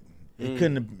strict.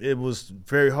 It was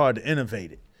very hard to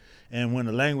innovate it. And when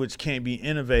the language can't be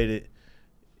innovated,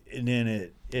 then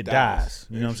it dies.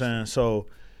 You know what I'm saying? So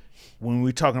when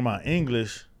we talking about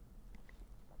English,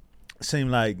 it seems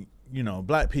like,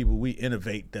 black people, we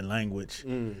innovate the language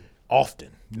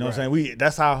often. You know what I'm saying?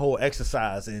 That's our whole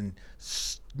exercise in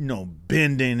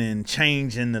bending and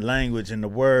changing the language and the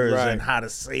words and how to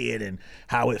say it and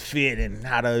how it fit and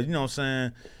how to, you know what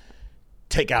I'm saying,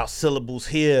 take out syllables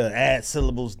here, add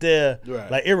syllables there. Right.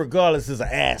 Like, irregardless is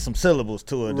to add some syllables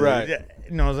to it. Right.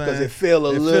 You know what I'm saying? Because it feel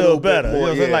a little bit better. more, You know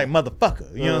what I'm saying? yeah. Like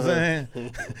motherfucker. You know what I'm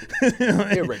saying?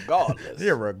 Irregardless.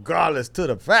 Irregardless to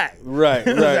the fact. Right,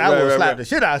 You know what I'm saying? I right, will right, slap right. the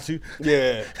shit out you.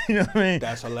 Yeah. You know what I mean?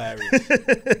 That's hilarious.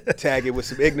 Tag it with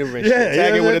some ignorance. Yeah,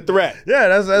 Tag it with a threat. Yeah,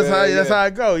 that's Yeah, how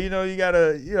it go. You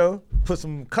gotta put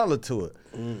some color to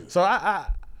it. So I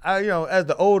as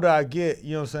the older I get,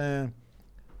 you know what I'm saying,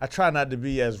 I try not to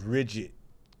be as rigid.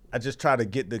 I just try to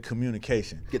get the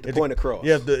communication. Get the point across.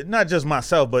 Yeah, not just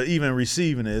myself, but even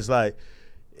receiving it. It's like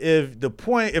if the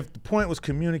point was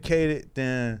communicated,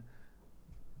 then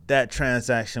that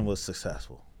transaction was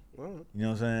successful. You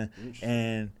know what I'm saying?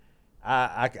 And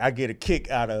I get a kick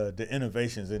out of the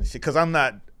innovations and shit because I'm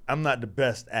not the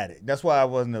best at it. That's why I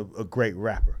wasn't a great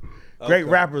rapper. Great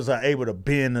rappers are able to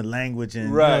bend the language and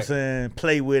you know what I'm saying,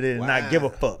 play with it and not give a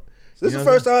fuck. This is the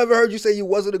first time I ever heard you say you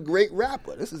wasn't a great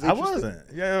rapper. This is I interesting.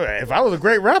 wasn't. Yeah, if I was a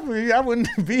great rapper, I wouldn't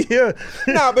be here.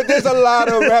 Nah, but there's a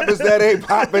lot of rappers that ain't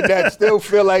popping that still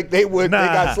feel like they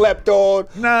got slept on or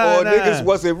niggas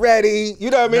wasn't ready. You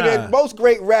know what I mean? And most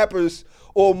great rappers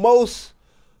or most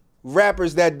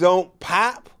rappers that don't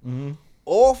pop,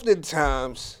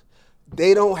 oftentimes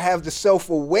they don't have the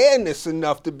self-awareness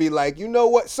enough to be like, you know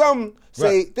what? Some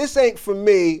say, this ain't for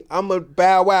me, I'm going to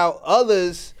bow out.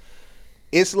 Others,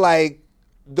 it's like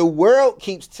the world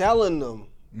keeps telling them,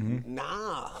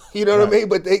 nah. You know what I mean?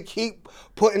 But they keep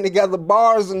putting together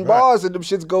bars and bars and them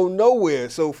shits go nowhere.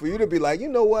 So for you to be like, you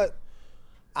know what?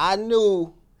 I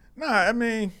knew. Nah, I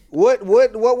mean. What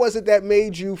was it that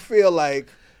made you feel like?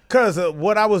 Because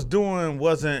what I was doing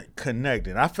wasn't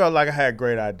connected. I felt like I had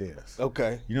great ideas.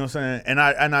 Okay. You know what I'm saying?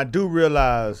 And I do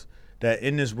realize that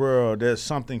in this world, there's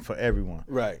something for everyone.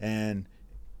 Right. And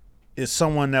it's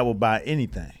someone that will buy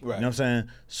anything. Right. You know what I'm saying?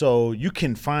 So you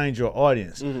can find your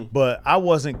audience. But I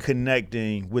wasn't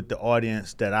connecting with the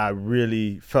audience that I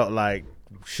really felt like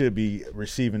should be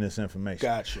receiving this information.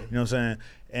 Gotcha. You know what I'm saying?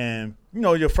 And,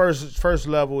 your first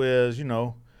level is,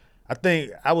 I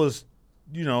think I was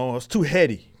too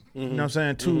heady. You know what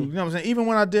I'm saying? You know what I'm saying? Even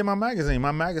when I did my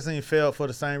magazine failed for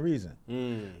the same reason.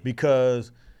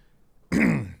 Because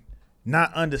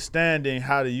not understanding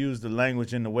how to use the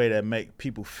language in the way that make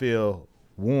people feel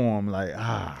warm, like,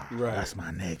 that's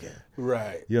my nigga.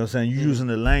 Right. You know what I'm saying? You using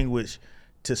the language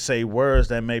to say words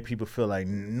that make people feel like,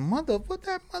 what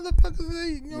that motherfucker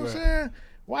say? You know what I'm saying?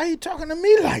 Why he talking to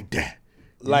me like that?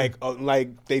 Like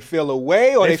they feel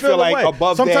away or they feel like away.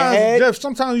 above sometimes, their head? Jeff,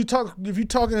 sometimes if you're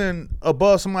talking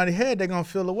above somebody's head, they're going to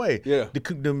feel away. Yeah.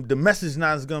 The message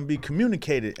not is going to be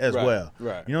communicated as well.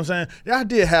 Right. You know what I'm saying? Yeah, I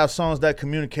did have songs that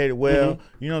communicated well.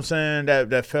 You know what I'm saying?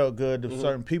 That felt good to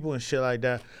certain people and shit like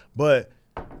that. But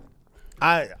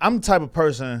I'm the type of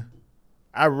person,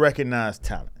 I recognize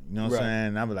talent. You know what I'm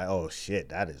saying? I'm like, oh shit,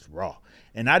 that is raw.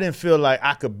 And I didn't feel like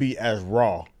I could be as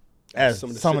raw as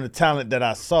some of the talent that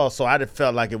I saw, so I just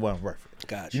felt like it wasn't worth it.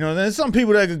 Gotcha. You know, there's some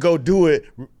people that could go do it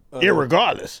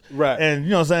irregardless. Right. And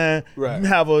you know what I'm saying? Right.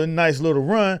 Have a nice little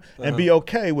run and be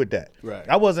okay with that. Right.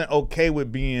 I wasn't okay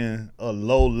with being a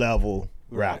low level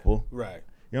rapper. Right.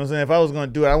 You know what I'm saying? If I was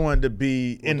gonna do it, I wanted to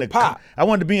be in the pop. I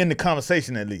wanted to be in the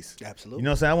conversation at least. Absolutely. You know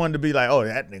what I'm saying? I wanted to be like, oh,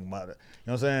 that nigga mother.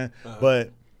 You know what I'm saying?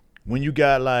 But when you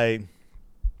got like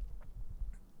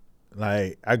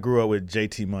I grew up with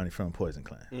JT Money from Poison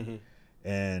Clan.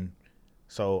 And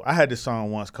so I had this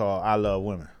song once called I Love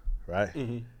Women, right?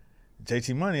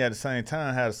 JT Money at the same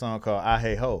time had a song called I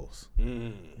Hate Hoes. You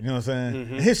know what I'm saying?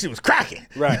 And his shit was cracking.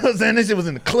 Right. You know what I'm saying? This shit was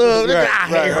in the club. Right, I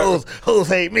hate hoes. Hoes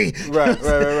hate me. Right.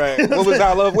 What was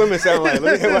I Love Women sound like?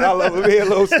 Let me hear what I love. Let me hear a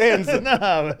little stanza.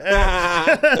 Nah, man.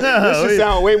 This should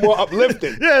sound way more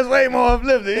uplifting. Yeah, it's way more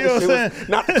uplifting. You know what I'm saying?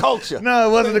 Not the culture. No,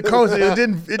 it wasn't the culture. It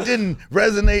didn't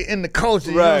resonate in the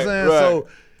culture. You know what I'm saying? Right. So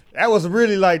that was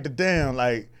really like the damn,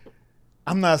 like,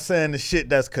 I'm not saying the shit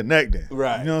that's connecting.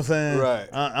 Right. You know what I'm saying? Right.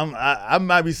 I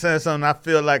might be saying something I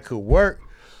feel like could work,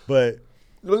 but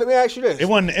Well, let me ask you this. it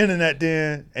wasn't the internet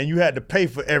then, and you had to pay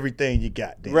for everything you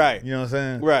got then. Right. You know what I'm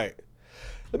saying? Right.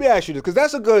 Let me ask you this, because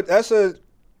that's an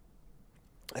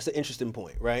interesting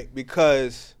point, right?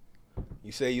 Because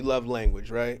you say you love language,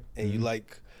 right? And you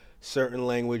like certain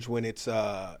language when it's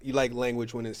you like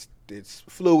language when it's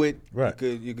fluid. Right.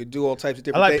 You could do all types of I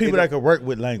different like things. people that could work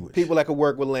with language. People that could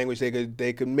work with language,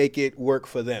 they could make it work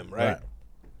for them, right?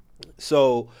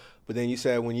 So, but then you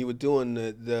said when you were doing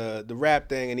the rap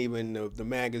thing and even the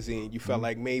magazine, you felt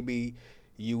like maybe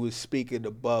you was speaking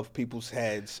above people's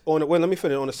heads let me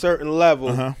finish, on a certain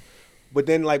level. But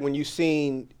then like when you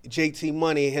seen JT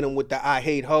Money hit him with the I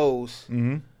Hate Hoes,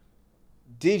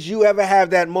 did you ever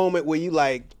have that moment where you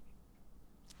like,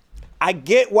 I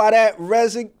get why that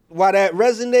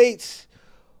resonates,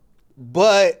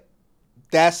 but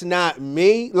that's not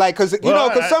me. Like, cause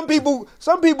some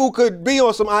people could be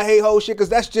on some I hate hoes shit, cause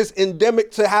that's just endemic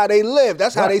to how they live.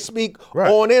 That's how they speak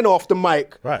on and off the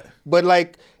mic. Right. But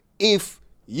like, if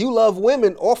you love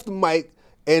women off the mic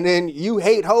and then you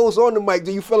hate hoes on the mic,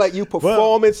 do you feel like you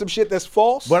performing some shit that's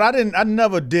false? But I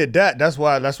never did that. That's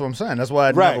what I'm saying. That's why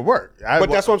it never worked.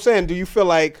 That's what I'm saying. Do you feel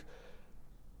like,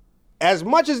 as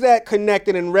much as that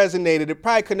connected and resonated, it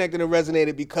probably connected and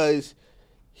resonated because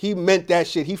he meant that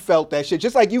shit. He felt that shit.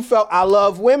 Just like you felt I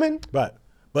love women. Right.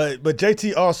 But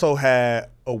JT also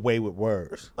had a way with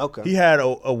words. Okay. He had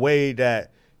a way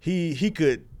that he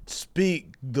could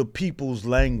speak the people's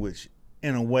language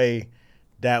in a way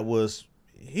that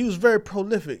he was very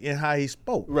prolific in how he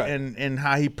spoke. Right. And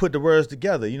how he put the words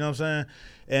together. You know what I'm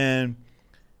saying?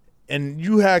 And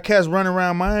you had cats running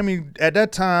around Miami at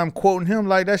that time quoting him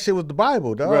like that shit was the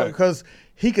Bible, dog. Right. Because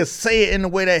he could say it in a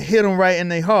way that hit them right in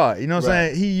their heart. You know what I'm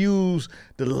saying? He used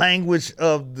the language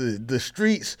of the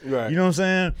streets. Right. You know what I'm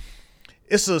saying?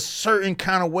 It's a certain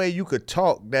kind of way you could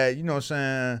talk that, you know what I'm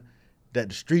saying, that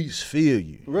the streets feel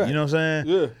you. Right. You know what I'm saying?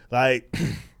 Yeah. Like,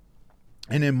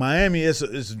 and in Miami, it's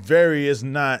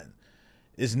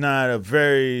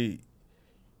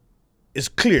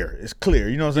clear. It's clear.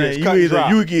 You know what I'm saying? You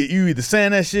either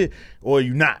saying that shit or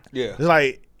you not. Yeah. It's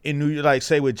like in New York, like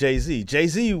say with Jay-Z.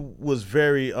 Jay-Z was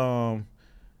very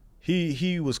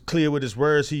he was clear with his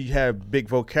words. He had big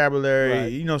vocabulary.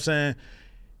 Right. You know what I'm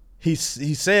saying? He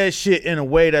said shit in a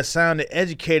way that sounded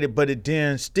educated, but it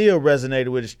then still resonated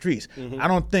with the streets. I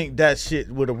don't think that shit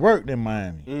would have worked in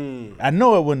Miami. I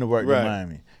know it wouldn't have worked in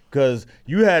Miami because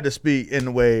you had to speak in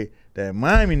the way that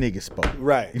Miami niggas spoke.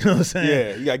 Right. You know what I'm saying?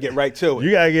 Yeah, you gotta get right to it.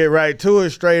 You gotta get right to it,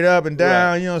 straight up and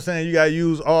down. Right. You know what I'm saying? You gotta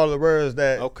use all the words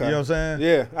that, Okay. you know what I'm saying?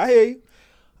 Yeah, I hear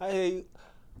you.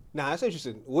 Nah, that's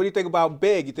interesting. What do you think about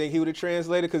Big? You think he would have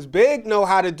translated? Because Big know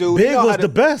how to do. Big was the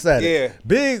best at it. Yeah.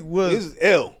 Big was. He's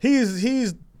ill.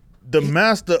 He's the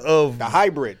master of The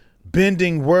hybrid.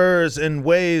 bending words in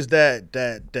ways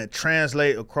that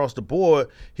translate across the board.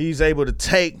 He's able to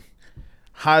take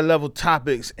high level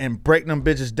topics and break them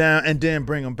bitches down and then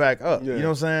bring them back up. Yeah. You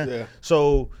know what I'm saying? Yeah.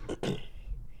 So,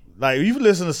 like, if you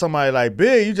listen to somebody like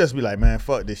Big, you just be like, man,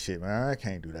 fuck this shit, man. I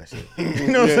can't do that shit. You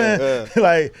know what I'm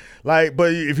saying? Like,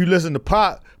 but if you listen to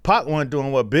Pac wasn't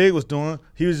doing what Big was doing.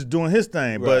 He was just doing his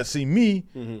thing. Right. But see me,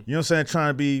 you know what I'm saying, trying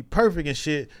to be perfect and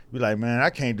shit, be like, man, I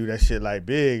can't do that shit like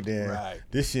Big, then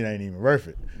this shit ain't even worth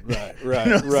it. Right, You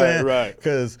know what I'm saying? right.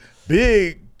 Because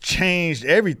Big changed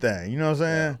everything. You know what I'm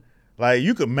saying? Like,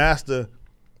 you could master,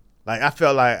 like, I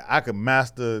felt like I could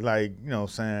master, like, you know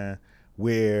what I'm saying,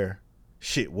 where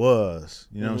shit was,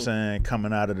 you know what I'm saying,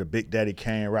 coming out of the Big Daddy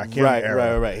Kane, Rakim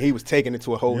era. Right. He was taking it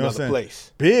to a whole nother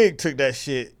place. Big took that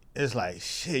shit. It's like,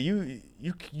 shit, you're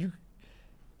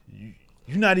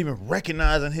not even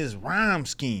recognizing his rhyme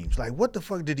schemes. Like, what the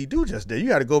fuck did he do just there? You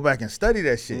got to go back and study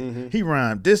that shit. He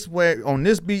rhymed this way on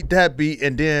this beat, that beat,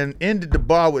 and then ended the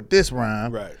bar with this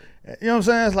rhyme. Right. You know what I'm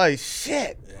saying? It's like,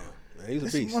 shit. Yeah. He's a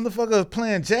This beast. motherfucker is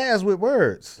playing jazz with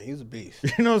words. He's a beast.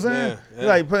 You know what I'm saying? Yeah.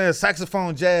 Like playing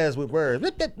saxophone jazz with words.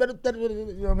 You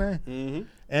know what I mean?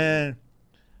 And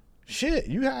shit,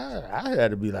 I had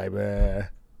to be like, man,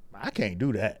 I can't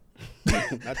do that.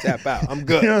 I tap out. I'm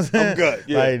good. You know what I'm saying? I'm good.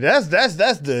 Yeah. Like that's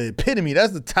the epitome.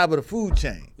 That's the top of the food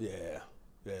chain. Yeah.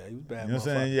 Yeah, he was bad. You know what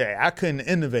I'm saying? Yeah, I couldn't have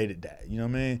innovated that. You know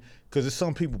what I mean? Because there's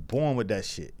some people born with that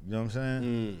shit. You know what I'm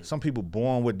saying? Some people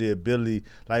born with the ability,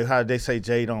 like how they say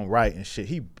Jay don't write and shit.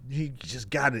 He just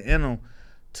got it in him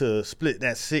to split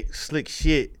that slick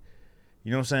shit. You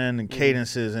know what I'm saying? And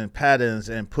cadences and patterns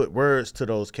and put words to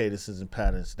those cadences and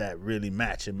patterns that really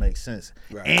match and make sense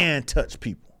and touch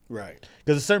people. Right.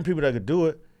 Because there's certain people that could do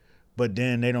it, but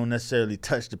then they don't necessarily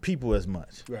touch the people as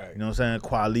much. Right. You know what I'm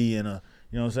saying? Kweli and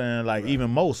you know what I'm saying? Like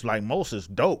even Most is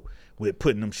dope with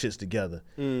putting them shits together.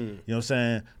 You know what I'm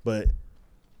saying? But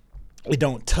it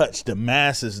don't touch the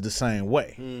masses the same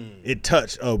way. It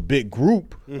touch a big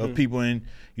group of people, and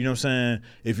you know what I'm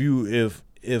saying?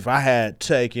 If I had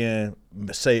taken,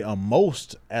 say, a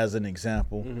Most as an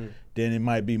example, then it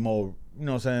might be more, you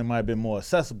know what I'm saying, it might be more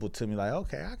accessible to me. Like,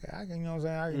 okay, I can, you know what I'm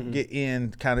saying, I can get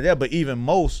in kind of there. But even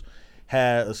Most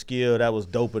had a skill that was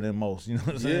doper than Most, you know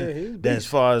what I'm saying? That as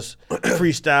far as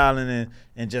freestyling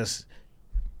and just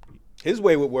his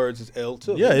way with words is L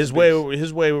too. Yeah, his way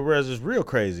with words is real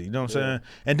crazy, you know what I'm saying?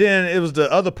 And then it was the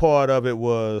other part of it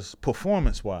was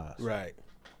performance wise. Right.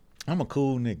 I'm a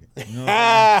cool nigga. You know what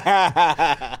I'm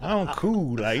saying? I'm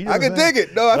cool. Like, you know I can dig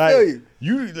it. No, I feel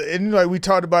you. And like we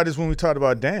talked about this when we talked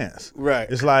about dance. Right.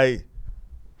 It's like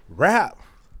rap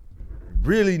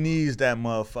really needs that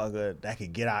motherfucker that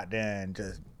can get out there and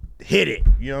just hit it.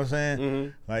 You know what I'm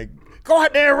saying? Like, go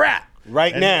out there and rap.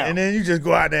 Right now. And then you just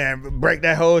go out there and break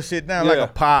that whole shit down like a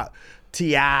Pop,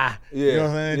 T.I., you know what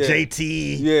I'm saying?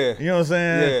 JT. Yeah. You know what I'm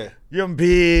saying? Yeah. You're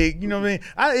big, you know what I mean?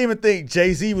 I even think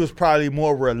Jay-Z was probably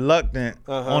more reluctant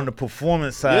on the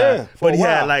performance side. But he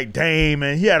had like Dame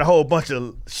and he had a whole bunch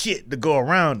of shit to go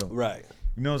around him. Right.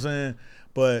 You know what I'm saying?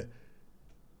 But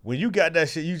when you got that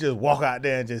shit, you just walk out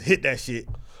there and just hit that shit.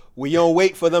 Well, you don't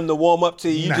wait for them to warm up to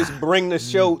you. You just bring the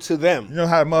show to them. You know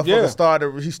how the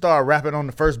motherfucker he started rapping on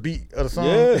the first beat of the song?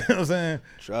 Yeah. You know what I'm saying?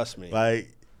 Trust me.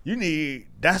 Like,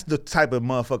 that's the type of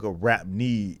motherfucker rap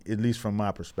need, at least from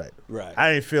my perspective. Right.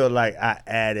 I didn't feel like I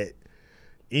added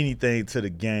anything to the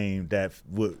game that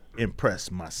would impress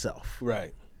myself.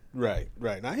 Right.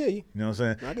 I hear you. You know what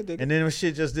I'm saying? I can dig it. And then when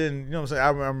shit just didn't, you know what I'm saying? I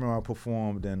remember I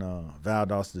performed in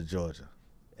Valdosta, Georgia.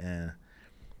 And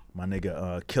my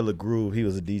nigga Killer Groove, he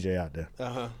was a DJ out there.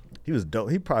 He was dope.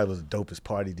 He probably was the dopest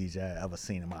party DJ I ever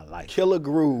seen in my life. Killer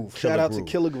Groove. Shout out to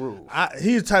Killer Groove.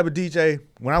 He's the type of DJ,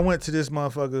 when I went to this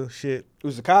motherfucker shit. It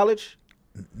was a college?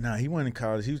 Nah, he wasn't in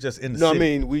college. He was just in the No, city. I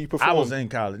mean, were you performing? I was in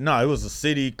college. No, it was a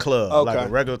city club, like a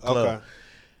regular club. Okay.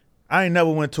 I ain't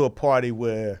never went to a party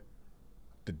where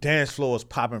the dance floor was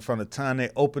popping from the time they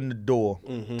opened the door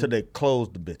till they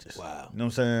closed the bitches. Wow. You know what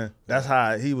I'm saying? That's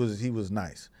how he was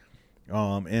nice.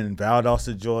 In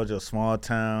Valdosta, Georgia, a small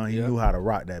town, he knew how to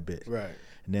rock that bitch. Right.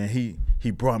 And then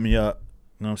he brought me up,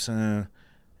 you know what I'm saying?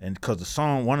 And because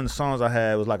one of the songs I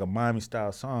had was like a Miami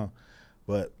style song,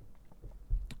 but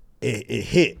it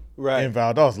hit in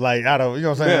Valdosta. Like, out of, you know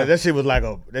what I'm saying? Yeah.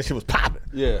 That shit was popping.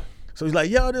 Yeah. So he's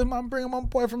like, yo, I'm bringing my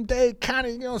boy from Dade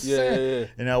County, you know what I'm saying? Yeah.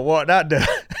 And I walked out there.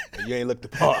 You ain't looked the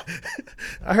part.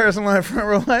 I heard somebody in the front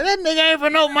row like, that nigga ain't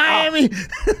from no Miami.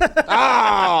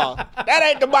 That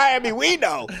ain't the Miami we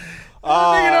know.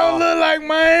 Nigga don't look like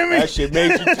Miami. That shit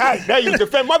made you tight. Now you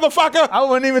defend motherfucker. I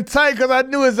wasn't even tight because I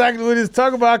knew exactly what he was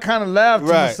talking about. I kind of laughed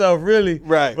to myself, really.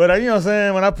 Right. But you know what I'm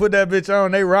saying? When I put that bitch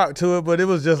on, they rocked to it, but it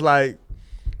was just like,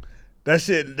 that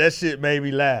shit made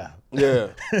me laugh. Yeah.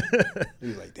 He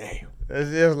was like, damn.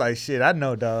 It was like, shit, I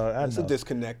know, dog. It's a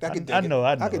disconnect. I can dig it. I know.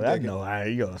 I can dig you know what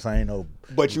I'm saying? No.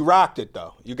 But you rocked it,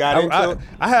 though. You got into it.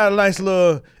 I had a nice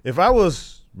little, if I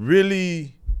was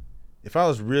really,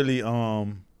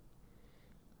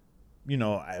 you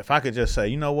know, if I could just say,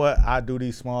 you know what, I do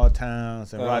these small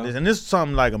towns and rock this, and this is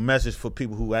something like a message for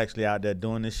people who actually out there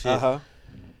doing this shit.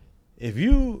 If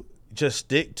you just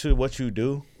stick to what you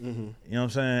do, you know what I'm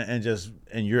saying,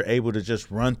 and you're able to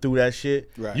just run through that shit,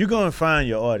 you're gonna find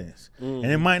your audience. And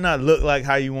it might not look like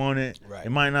how you want it,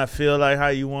 it might not feel like how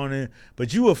you want it,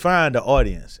 but you will find the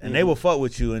audience, and they will fuck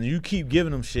with you, and you keep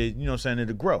giving them shit, you know what I'm saying,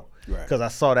 it'll grow. Because I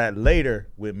saw that later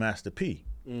with Master P.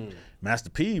 Master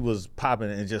P was popping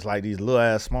in just like these little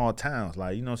ass small towns,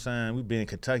 like, you know what I'm saying, we be in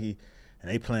Kentucky,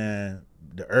 and they playing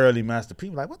the early Master P.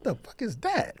 Like, what the fuck is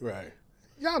that? Right.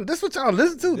 Y'all, this what y'all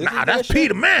listen to? This Nah, is that's that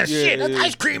Peter shit? Man Yeah, shit. That's yeah.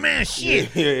 Ice Cream Man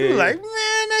shit. Yeah. You like, man,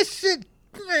 that shit,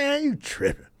 man, you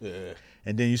tripping. Yeah.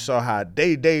 And then you saw how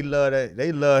they love that.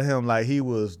 They love him like he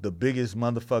was the biggest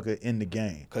motherfucker in the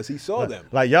game. Because he saw them.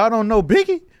 Like, y'all don't know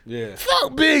Biggie? Yeah.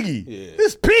 Fuck Biggie. Yeah.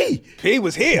 It's P. P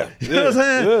was here. You know what I'm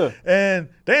saying? Yeah. And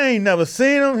they ain't never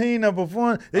seen him. He ain't never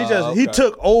performed. He Okay.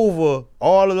 took over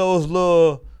all of those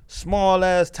little small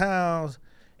ass towns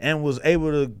and was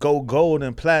able to go gold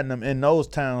and platinum in those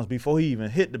towns before he even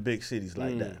hit the big cities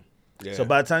like that. Yeah. So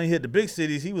by the time he hit the big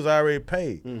cities, he was already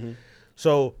paid. Mm-hmm.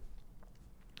 So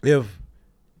if,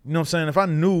 you know what I'm saying, if I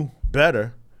knew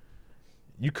better,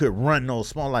 you could run those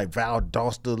small, like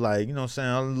Valdosta, like, you know what I'm saying,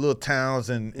 all the little towns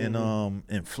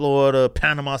in Florida,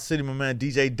 Panama City. My man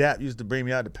DJ Dap used to bring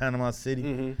me out to Panama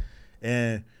City.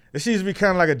 And it used to be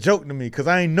kind of like a joke to me because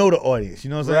I ain't know the audience. You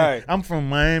know what I'm saying? Right. I'm from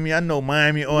Miami. I know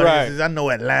Miami audiences. Right. I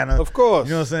know Atlanta. Of course.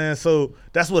 You know what I'm saying? So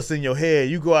that's what's in your head.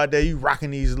 You go out there, you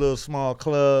rocking these little small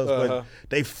clubs, but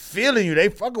they feeling you. They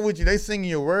fucking with you. They singing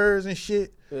your words and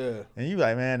shit. Yeah. And you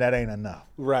like, man, that ain't enough.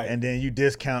 Right. And then you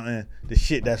discounting the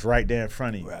shit that's right there in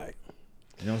front of you. Right.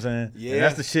 You know what I'm saying? Yeah. And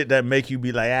that's the shit that make you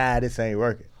be like, this ain't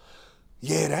working.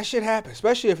 Yeah, that shit happens,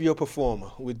 especially if you're a performer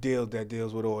with that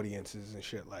deals with audiences and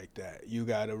shit like that. You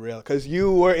gotta because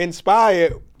you were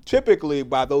inspired typically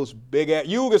by those big ass.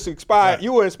 You were inspired. Right.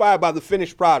 You were inspired by the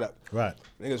finished product. Right.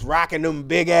 Niggas rocking them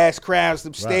big ass crowds,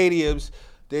 them stadiums.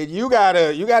 Then you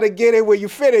gotta get it where you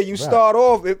fit it. You start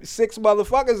off with 6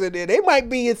 motherfuckers in there. They might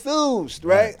be enthused,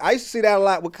 right? I used to see that a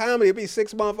lot with comedy. It'd be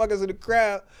 6 motherfuckers in the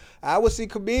crowd. I would see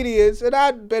comedians, and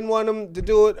I'd been one of them to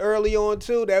do it early on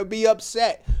too. That would be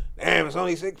upset. Damn, it's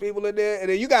only 6 people in there. And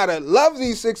then you gotta love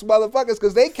these 6 motherfuckers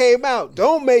because they came out.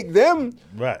 Don't make them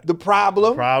the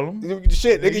problem.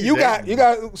 Shit, nigga, you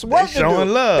got some work to do. Showing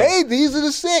love. These are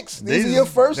the 6. These are your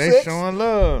first 6. They showing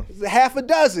love. It's a half a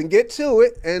dozen. Get to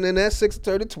it. And then that 6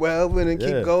 turn to 12 and then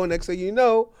keep going. Next thing you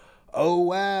know, oh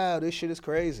wow, this shit is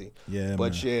crazy. Yeah,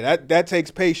 but man. yeah, that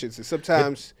takes patience. And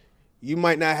sometimes you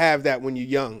might not have that when you're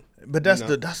young. But that's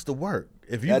the work.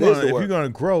 If you're gonna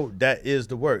grow, that is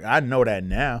the work. I know that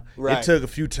now. Right. It took a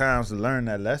few times to learn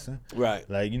that lesson. Right.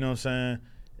 Like, you know what I'm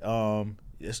saying?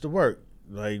 It's the work.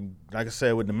 Like I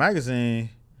said with the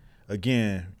magazine,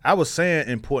 again, I was saying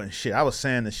important shit. I was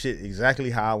saying the shit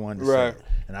exactly how I wanted to say it.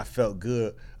 And I felt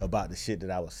good about the shit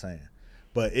that I was saying.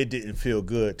 But it didn't feel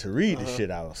good to read the shit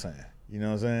I was saying. You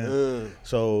know what I'm saying?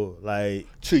 So, like...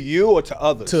 To you or to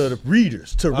others? To the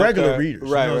readers. To regular readers.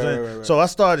 Right, you know what I'm saying? Right. So I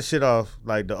started shit off,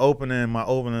 like my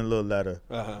opening little letter,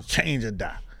 change or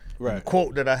die. Right. The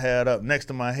quote that I had up next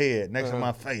to my head, next to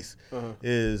my face,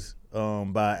 is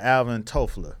by Alvin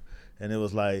Toffler. And it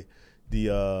was like,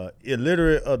 the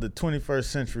illiterate of the 21st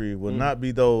century will not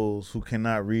be those who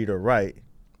cannot read or write.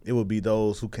 It will be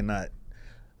those who cannot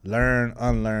learn,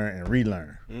 unlearn, and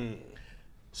relearn.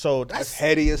 So that's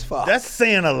heady as fuck. That's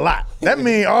saying a lot. That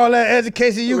means all that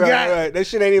education you got. Right. That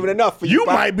shit ain't even enough for you. You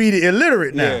might be the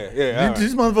illiterate now. Yeah.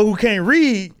 This motherfucker who can't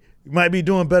read might be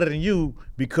doing better than you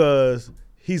because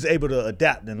he's able to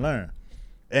adapt and learn.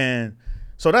 And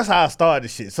so that's how I started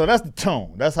this shit. So that's the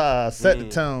tone. That's how I set the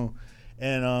tone.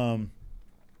 And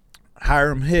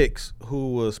Hiram Hicks,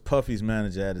 who was Puffy's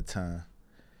manager at the time,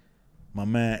 my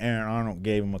man Aaron Arnold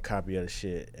gave him a copy of the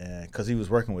shit, and because he was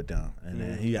working with them, and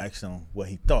then he asked him what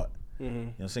he thought. You know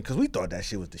what I'm saying? Because we thought that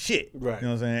shit was the shit. Right. You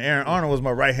know what I'm saying? Aaron Arnold was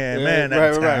my right hand man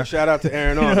at the time. Right. Shout out to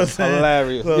Aaron Arnold. You know what I'm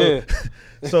Hilarious.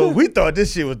 So, so we thought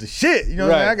this shit was the shit. You know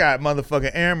what I'm saying? I got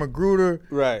motherfucking Aaron Magruder.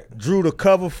 Right. Drew the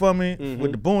cover for me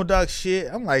with the Boondock shit.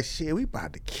 I'm like, shit, we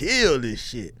about to kill this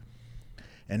shit.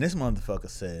 And this motherfucker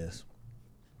says,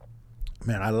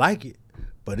 man, I like it,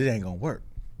 but it ain't gonna work.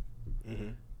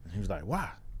 And he was like, why?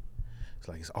 It's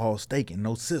like, it's all steak and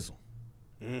no sizzle.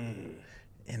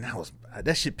 And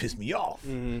that shit pissed me off.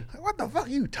 Like, what the fuck are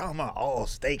you talking about? All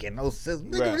steak and no sizzle?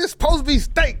 Nigga, this supposed to be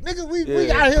steak. Nigga,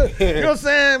 we out here, you know what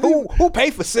I'm saying? Who pay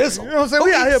for sizzle? You know what I'm saying?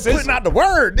 We out here putting out the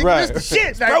word. Nigga, this the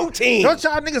shit. Like, protein. Don't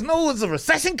y'all niggas know it's a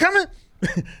recession coming?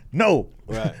 No.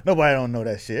 Right. Nobody don't know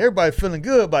that shit. Everybody feeling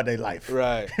good about their life.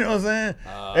 Right. You know what I'm saying?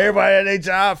 Everybody at their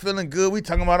job feeling good. We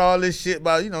talking about all this shit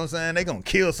about, you know what I'm saying? They gonna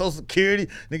kill Social Security.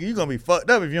 Nigga, you gonna be fucked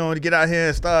up if you don't get out here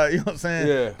and start, you know what I'm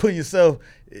saying? Putting yourself,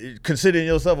 considering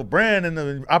yourself a brand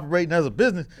and operating as a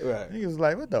business. Right. Niggas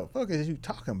like, what the fuck is you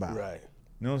talking about? Right.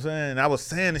 You know what I'm saying? And I was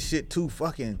saying the shit too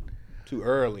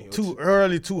early,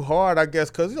 too hard, I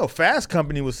guess, because, you know, Fast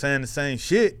Company was saying the same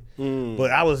shit,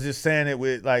 but I was just saying it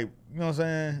with, like, you know what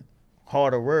I'm saying,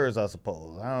 harder words, I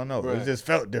suppose. I don't know. Right. It just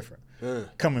felt different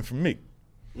coming from me.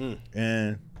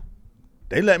 And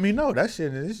they let me know that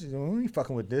shit, we ain't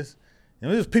fucking with this.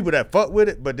 And there's people that fuck with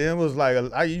it, but then it was like,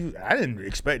 I didn't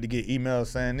expect to get emails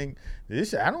saying,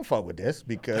 this shit, I don't fuck with this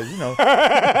because, you know. Is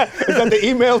that the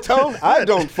email tone? I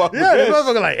don't fuck with this. Yeah,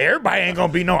 motherfucker like, everybody ain't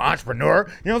gonna be no entrepreneur.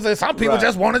 You know what I'm saying? Some people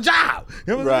just want a job.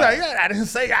 You know what I'm saying? Like, I didn't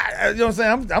say, you know what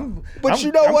I'm saying? I'm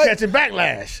catching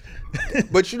backlash.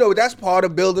 But you know, that's part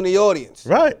of building the audience.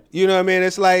 Right. You know what I mean?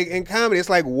 It's like in comedy, it's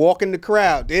like walking the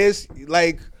crowd. There's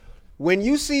like, when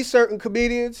you see certain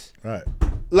comedians, right,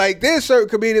 Like, there's certain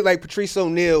comedians like Patrice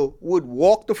O'Neal would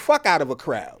walk the fuck out of a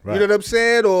crowd. Right. You know what I'm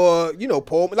saying? Or,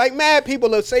 Paul, like mad people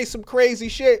that say some crazy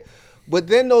shit, but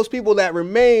then those people that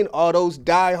remain are those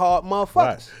diehard motherfuckers.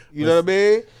 Right. You know what I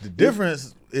mean? The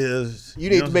difference is You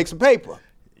need to make some paper.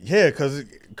 Yeah, because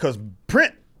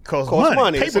print costs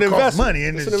money. It's Paper an costs investment. money,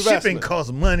 and It's the an shipping investment.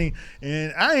 costs money.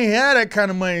 And I ain't had that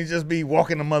kind of money to just be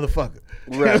walking a motherfucker.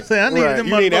 You know what I'm Right. saying? I needed Right. them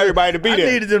You need motherfuckers- everybody to be there.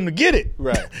 I needed them to get it.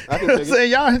 Right. I You can know what I'm dig it.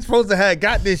 saying? Y'all ain't supposed to have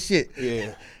got this shit.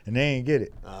 Yeah. And they ain't get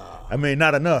it. I mean,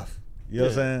 not enough. You know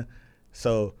what I'm saying?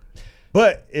 So,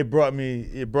 but it brought me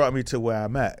to where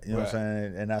I'm at. You know what I'm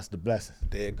saying? And that's the blessing.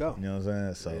 There you go. You know what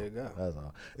I'm saying? So There you go. that's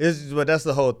all. But that's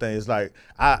the whole thing. It's like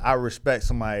I respect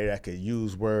somebody that could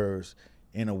use words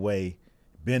in a way,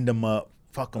 bend them up,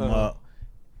 fuck them up,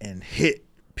 and hit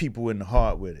people in the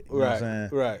heart with it. You know what I'm saying?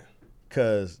 Right.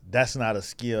 Because that's not a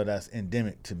skill that's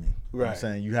endemic to me. You know what I'm Right.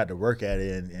 saying? You have to work at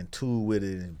it and tool with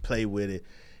it and play with it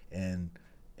and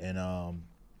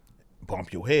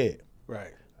bump your head.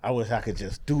 Right. I wish I could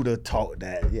just do the talk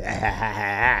that,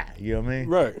 you know what I mean?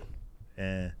 Right.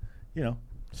 And,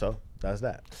 so that's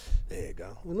that. There you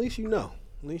go. Well, at least you know.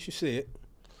 At least you see it.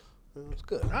 Well, it's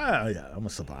good. Yeah, I'm a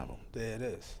survivor. There it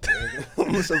is. There you go.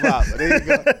 I'm a survivor. There you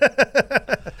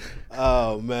go.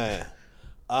 Oh, man.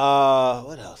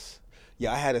 What else?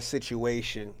 Yeah, I had a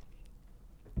situation.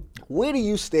 Where do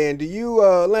you stand? Do you,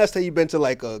 last time you been to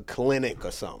like a clinic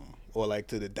or something? Or like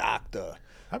to the doctor?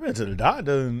 I've been to the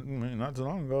doctor not too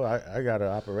long ago. I got an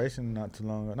operation not too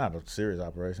long ago. Not a serious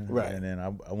operation. Right. And then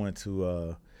I went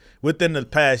to, within the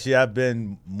past year, I've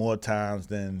been more times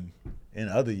than in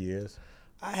other years.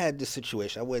 I had this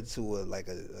situation. I went to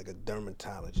a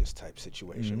dermatologist type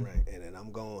situation, right? And then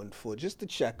I'm going for just a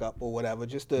checkup or whatever,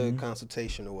 just a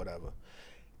consultation or whatever.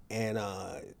 And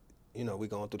we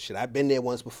going through shit. I've been there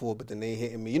once before, but then they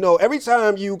hitting me. Every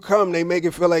time you come, they make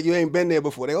it feel like you ain't been there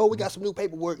before. We got some new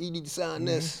paperwork. You need to sign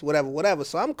this, whatever.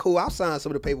 So I'm cool. I'll sign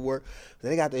some of the paperwork. Then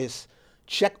they got this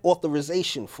check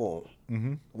authorization form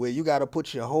where you got to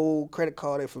put your whole credit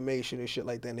card information and shit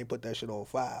like that, and they put that shit on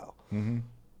file.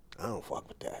 I don't fuck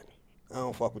with that.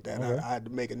 Okay. I had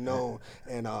to make it known.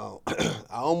 And I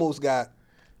almost got,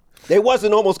 they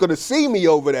wasn't almost going to see me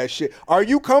over that shit. Are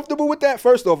you comfortable with that?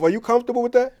 First off, are you comfortable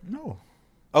with that? No.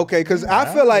 Okay, because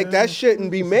I feel like that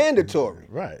shouldn't be mandatory.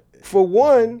 Right. For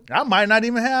one, I might not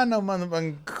even have no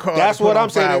motherfucking card. that's to put what on I'm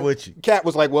file saying. with you. Cat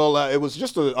was like, well, it was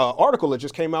just an article that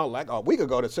just came out like a week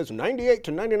ago that says 98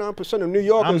 to 99% of New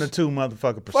Yorkers. I'm the 2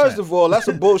 motherfucking percent. First of all, that's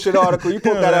a bullshit article. You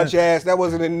put that out your ass. That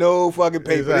wasn't in no fucking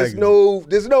paper. Exactly.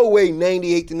 There's no way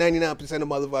 98 to 99% of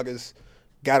motherfuckers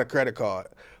got a credit card.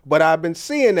 But I've been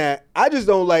seeing that. I just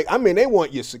don't like, they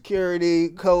want your security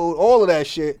code, all of that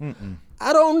shit.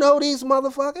 I don't know these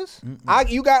motherfuckers.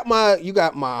 You got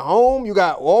my home, you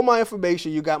got all my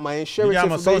information, you got my insurance You got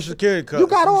my information. social security card. You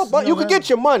got all, but you know can that? get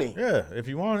your money. Yeah, if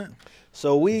you want it.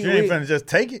 So You ain't finna just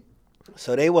take it.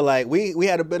 So they were like, we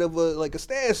had a bit of a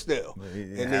standstill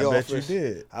in the I bet you office.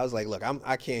 did. I was like, look,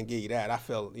 I can't give you that. I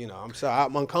felt, I'm sorry,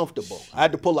 I'm uncomfortable. I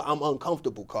had to pull I'm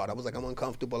uncomfortable card. I was like, I'm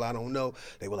uncomfortable. I don't know.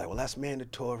 They were like, well, that's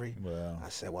mandatory. Well. I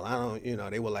said, well, I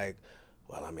don't. They were like,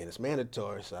 well, it's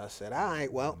mandatory. So I said, all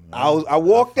right, well, I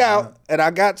walked out and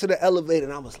I got to the elevator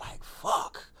and I was like,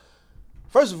 fuck.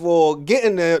 First of all,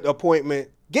 getting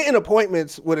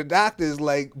appointments with a doctor is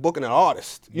like booking an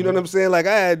artist. You know what I'm saying? Like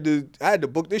I had to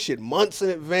book this shit months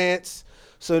in advance.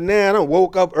 So now I done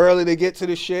woke up early to get to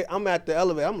the shit. I'm at the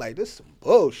elevator. I'm like, this is some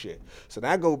bullshit. So then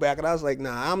I go back and I was like,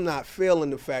 nah, I'm not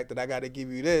feeling the fact that I got to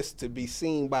give you this to be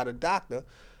seen by the doctor.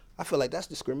 I feel like that's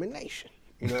discrimination.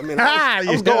 You know what I mean? I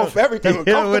was going for everything.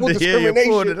 Uncomfortable discrimination.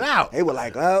 You pulled it out. They were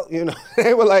like, well,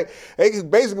 they were like, they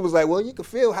basically was like, well, you can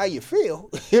feel how you feel.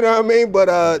 You know what I mean?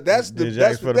 But that's the Did you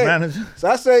that's ask the for thing. the manager? So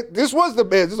I said, this was the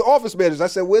manager, this is office manager. I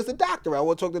said, where's the doctor? I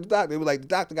want to talk to the doctor. They were like, the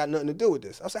doctor got nothing to do with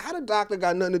this. I said, how the doctor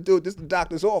got nothing to do with this? The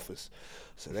doctor's office.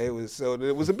 So there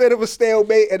was a bit of a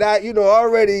stalemate, and I,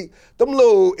 already them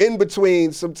little in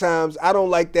between. Sometimes I don't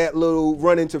like that little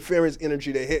run interference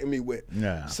energy they're hitting me with.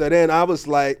 Yeah. So then I was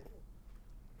like,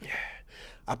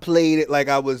 I played it like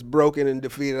I was broken and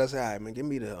defeated. I said, all right, man, give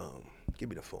me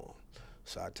the form.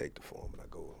 So I take the form and I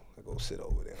go sit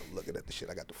over there. I'm looking at the shit.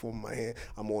 I got the form in my hand.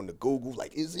 I'm on the Google,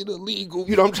 like, is it illegal?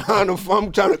 I'm trying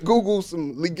to Google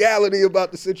some legality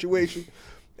about the situation.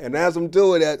 And as I'm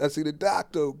doing that, I see the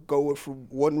doctor going from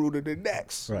one room to the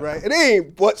next, right? It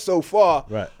ain't but so far.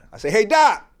 Right. I say, hey,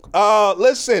 doc,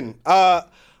 listen, I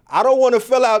don't want to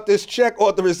fill out this check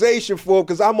authorization form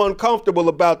because I'm uncomfortable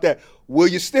about that. Will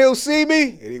you still see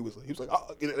me? And he was like,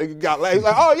 oh, he was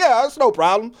like, oh yeah, that's no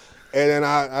problem. And then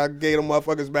I gave them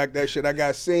motherfuckers back that shit. I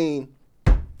got seen.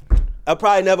 I'll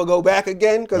probably never go back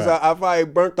again because Right. I probably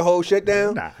burnt the whole shit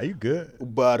down. Nah, you good.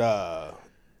 But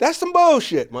that's some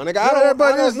bullshit, my nigga. I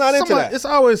but was not into that. It's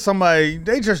always somebody,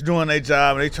 they just doing their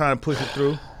job and they trying to push it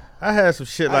through. I had some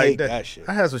shit I like hate that. that shit.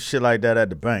 I had some shit like that at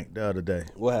the bank the other day.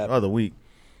 What happened? The other week.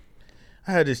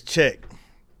 I had this check.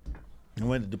 I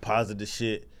went to deposit the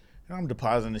shit. And I'm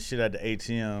depositing the shit at the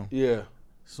ATM. Yeah.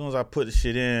 As soon as I put the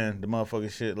shit in, the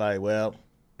motherfucking shit like, well,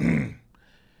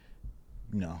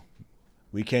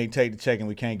 we can't take the check and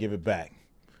we can't give it back.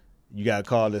 You gotta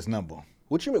call this number.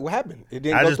 What you mean? What happened? It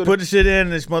didn't I go just through put the shit in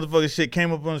and this motherfucking shit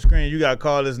came up on the screen. You gotta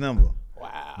call this number.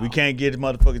 Wow. We can't get the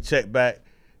motherfucking check back.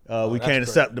 We that's can't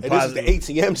accept crazy. deposit. And this is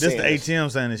the ATM This saying the this.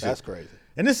 ATM saying this shit. That's crazy.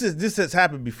 And this has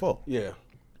happened before. Yeah.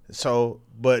 So,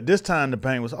 but this time the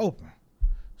bank was open.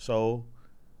 So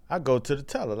I go to the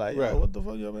teller like, yo, Right. what the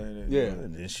fuck, yo, man? Yeah.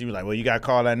 And she was like, well, you gotta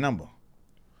call that number.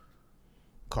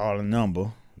 Call the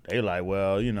number. They like,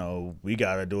 well, we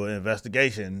gotta do an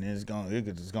investigation. It's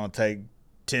gonna take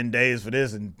 10 days for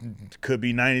this and could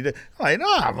be 90 days. I'm like,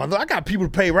 nah, mother, I got people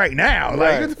to pay right now. Like,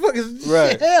 Right. what the fuck is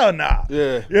Right. hell nah.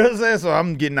 Yeah. You know what I'm saying? So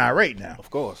I'm getting irate now. Of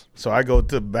course. So I go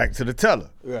back to the teller.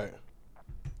 Right.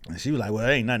 And she was like, well,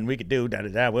 there ain't nothing we could do,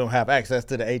 da-da-da. We don't have access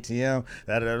to the ATM,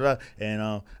 da-da-da-da. And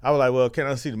I was like, well, can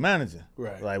I see the manager?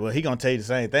 Right. Like, well, he gonna tell you the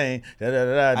same thing,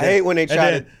 da-da-da-da. I hate when they try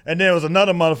to- And then there was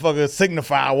another motherfucker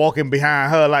signifier walking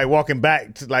behind her, like walking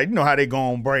back to, like, you know how they go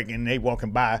on break and they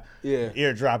walking by, Yeah.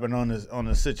 eardropping on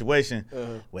the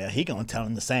situation. Well, he gonna tell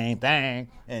him the same thing.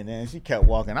 And then she kept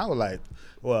walking. I was like,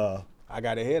 well, I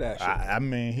gotta hear that shit. I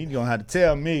mean, he gonna have to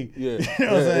tell me. Yeah. You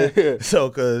know what I'm saying? Yeah. So,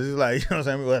 cause it's like, you know what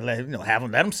I'm saying? Well, like, have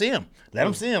him, let him see him. Let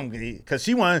him see him. Cause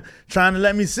she wasn't trying to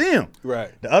let me see him. Right.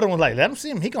 The other one's like, let him see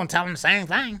him. He gonna tell him the same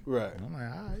thing. Right. I'm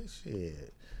like, all right,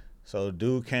 shit. So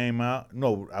dude came out.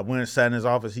 No, I went and sat in his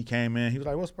office. He came in. He was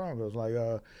like, what's the problem? I was like,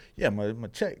 yeah, my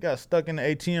check got stuck in the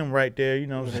ATM right there. You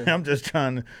know what I'm saying? I'm just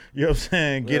trying to, you know what I'm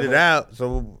saying, get it out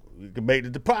so we can make the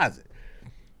deposit.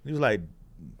 He was like,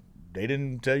 they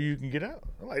didn't tell you can get out.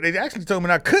 I'm like, they actually told me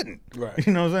I couldn't. Right.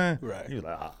 You know what I'm saying? Right. He was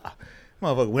like,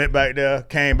 Motherfucker went back there,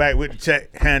 came back with the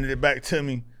check, handed it back to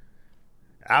me.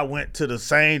 I went to the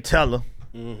same teller.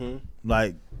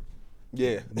 Like,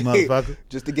 Yeah. motherfucker.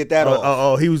 Just to get that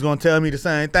off. He was gonna tell me the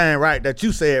same thing, right? That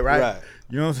you said, right? Right.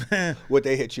 You know what I'm saying? What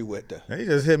they hit you with, though. They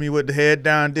just hit me with the head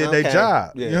down, did their Okay.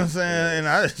 job. Yeah. You know what I'm saying? And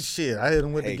I hit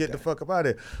them with the Hate get the that. fuck up out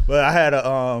of there. But I had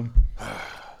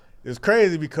it was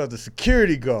crazy because the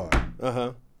security guard,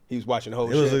 He was watching the whole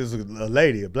it shit. was a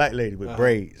lady, a black lady with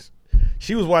braids.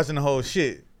 She was watching the whole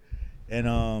shit.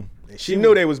 And She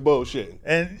knew they was bullshitting.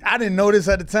 and I didn't know this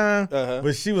at the time, Uh-huh.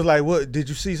 but she was like, "What? Did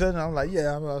you see something?" I'm like,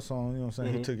 "Yeah, I saw him." You know what I'm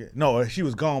saying? He took it. No, she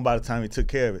was gone by the time he took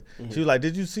care of it. She was like,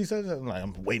 "Did you see something?" I'm like,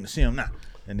 "I'm waiting to see him now."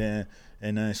 And then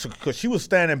cause she was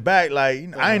standing back,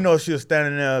 like I didn't know if she was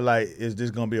standing there, like, is this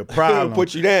gonna be a problem?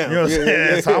 Put you down. You know what I'm Yeah,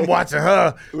 saying? yeah. So I'm watching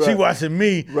her. She Right. watching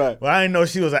me. Right. But I didn't know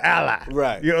she was an ally.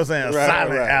 Right. You know what I'm saying? A Right,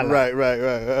 silent right, ally.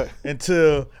 Right.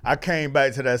 Until I came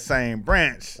back to that same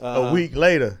branch Uh-huh. a week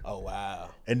later. Oh, wow.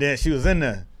 And then she was in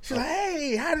there. She's like,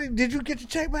 "Hey, did you get your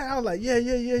check back?" I was like, "Yeah." I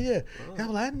was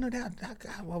like, "I didn't know that.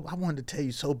 I wanted to tell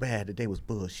you so bad that they was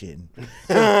bullshitting.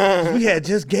 We had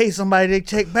just gave somebody their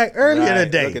check back earlier Right,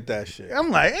 today. look at that shit. I'm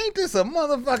like, ain't this a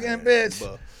motherfucking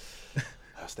bitch?"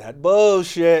 That's that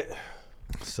bullshit.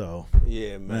 So,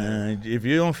 Yeah, man. man, if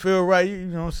you don't feel right, you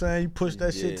know what I'm saying, you push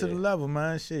that shit to the Yeah. level,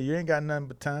 man. Shit, you ain't got nothing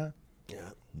but time. Yeah,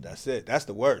 that's it. That's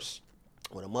the worst.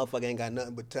 When a motherfucker ain't got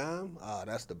nothing but time,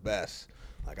 that's the best.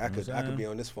 Like I could be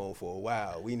on this phone for a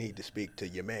while. We need to speak to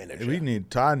your manager. I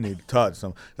need to talk to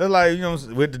some. That's like, you know,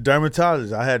 with the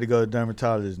dermatologist. I had to go to the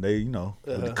dermatologist. And they, you know,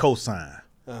 with the cosign.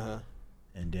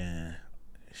 And then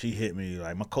she hit me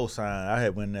like my cosign. I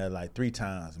had went there like 3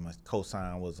 times. And my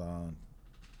cosign was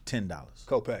 $10.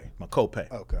 Copay. My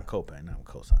copay. Okay. My copay, not my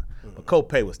cosign. My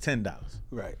copay was $10.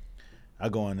 Right. I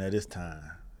go in there this time.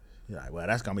 You're like, well,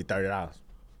 that's gonna be $30.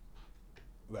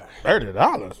 Right.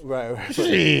 $30. Right.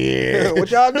 Shit.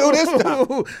 What y'all do this time?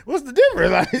 What's the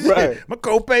difference? Like, Right. My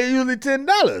copay usually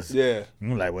 $10. Yeah.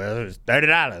 I'm like, well, it's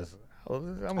 $30.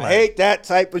 I'm I like, hate that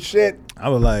type of shit. I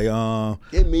was like,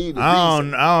 Give me the I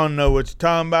reason. don't know what you're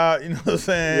talking about. You know what I'm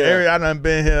saying? Yeah. I done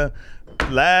been here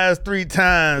last 3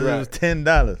 times. It was Right.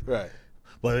 $10. Right.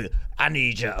 But I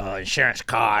need your insurance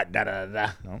card. Da da da.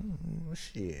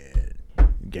 Shit.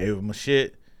 Gave him a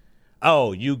shit.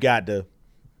 Oh, you got the.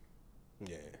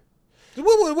 Yeah.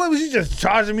 What was you just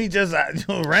charging me? Just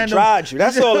random. tried you.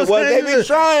 That's know all it what I'm was. saying? They been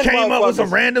trying, Came up with some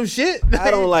motherfuckers. random shit.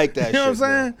 I don't like that You know shit. what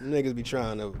I'm saying? Man. Niggas be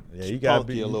trying to Yeah, you gotta punk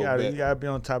be. you a You little gotta, bit. you gotta be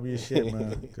on top of your shit,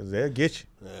 man. Because they'll get you.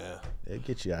 Yeah. They'll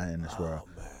get you out here in this world.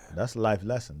 Man. That's a life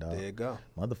lesson, dog. There you go.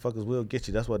 Motherfuckers will get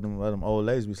you. That's what them old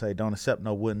ladies we say. Don't accept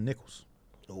no wooden nickels.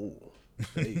 Oh,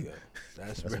 there you go.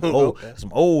 That's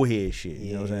Some old head shit.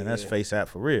 You know what I'm saying? That's face app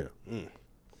for real.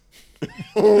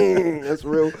 That's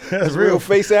real. That's real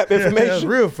face app information. That's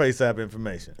real face app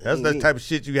information. That's the type of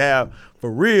shit you have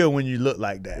for real when you look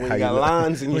like that. When you got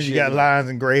lines in your when shit. you got lines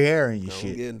and gray hair in your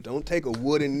shit. Don't take a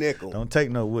wooden nickel. Don't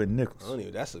take no wooden nickels.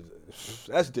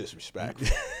 That's disrespectful.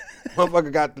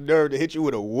 Motherfucker got the nerve to hit you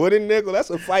with a wooden nickel. That's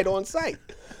a fight on sight.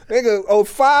 Nigga,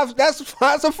 5, that's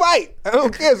a fight. I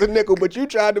don't care it's a nickel, but you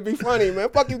tried to be funny, man.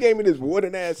 Fuck you gave me this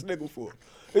wooden ass nickel for.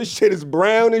 This shit is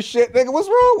brown and shit, nigga. What's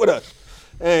wrong with us?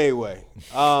 Anyway,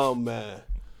 man.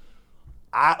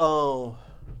 Before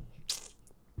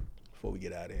we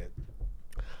get out of here,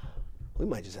 we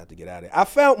might just have to get out of here. I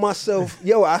found myself,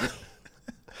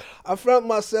 I found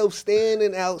myself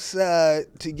standing outside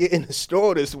to get in the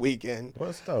store this weekend.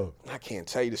 What store? I can't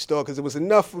tell you the store because it was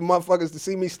enough for motherfuckers to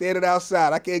see me standing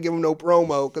outside. I can't give them no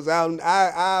promo because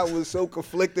I was so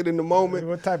conflicted in the moment.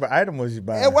 What type of item was you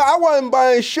buying? Well, I wasn't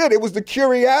buying shit. It was the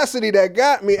curiosity that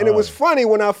got me. And it was funny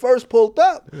when I first pulled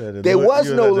up, there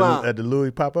was no line. At the Louis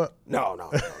pop-up? No,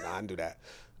 I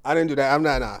didn't do that. I'm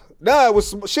not. No, it was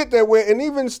some shit that went, and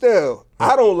even still,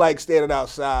 I don't like standing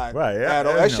outside. Right. At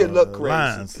all. That shit look crazy.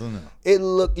 Lines,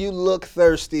 You look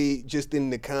thirsty just in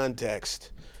the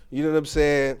context. You know what I'm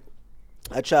saying?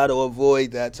 I try to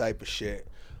avoid that type of shit.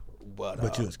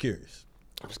 But you was curious.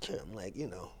 I was curious. I'm like, what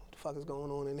the fuck is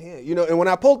going on in here? And when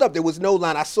I pulled up, there was no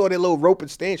line. I saw their little rope and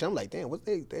stanchion. I'm like, damn, what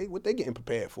they getting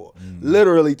prepared for?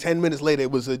 Literally 10 minutes later, it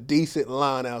was a decent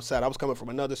line outside. I was coming from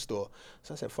another store.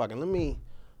 So I said, fucking, let me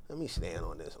stand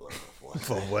on this line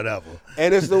for whatever.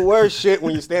 And it's the worst shit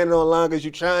when you're standing on line because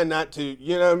you're trying not to,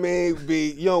 you know what I mean?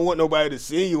 You don't want nobody to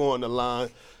see you on the line.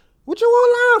 What you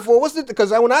on line for? What's it?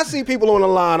 Because when I see people on the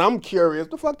line, I'm curious.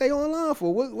 The fuck they on line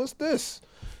for? What's this?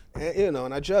 And,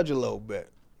 and I judge a little bit,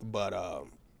 but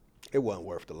it wasn't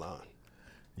worth the line.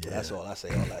 Yeah. That's all I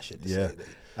say. All that shit to say.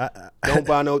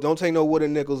 Don't take no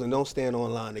wooden nickels and don't stand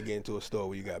on line to get into a store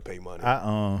where you gotta pay money.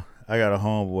 I got a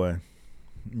homeboy.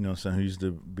 Son who used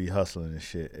to be hustling and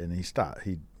shit, and he stopped.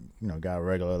 He, got a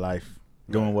regular life,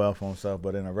 doing well for himself,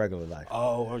 but in a regular life.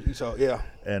 Oh, so yeah.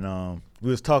 And we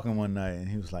was talking one night, and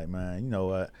he was like, "Man, you know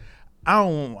what? I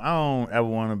don't ever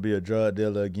want to be a drug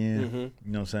dealer again. Mm-hmm. You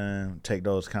know what I'm saying? Take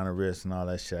those kind of risks and all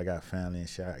that shit. I got family and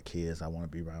shit. I got kids. I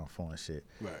want to be around for and shit.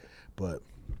 Right. But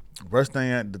the worst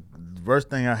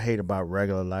thing I hate about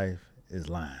regular life is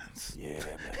lines. Yeah, man.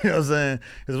 You know what I'm saying?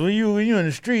 Because when you in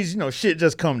the streets, shit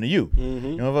just come to you.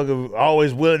 Mm-hmm. Motherfucker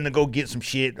always willing to go get some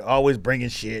shit, always bringing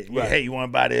shit. Right. Hey, you want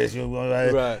to buy this? You want to buy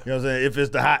that? Right. You know what I'm saying? If it's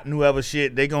the hot new ever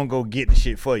shit, they gonna go get the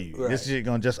shit for you. Right. This shit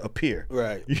gonna just appear.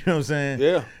 Right. You know what I'm saying?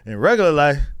 Yeah. In regular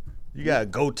life, you gotta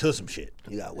go to some shit.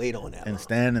 You gotta wait on that and line.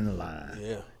 stand in the line. Yeah.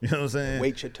 You know what I'm saying?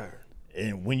 Wait your turn.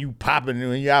 And when you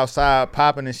when you outside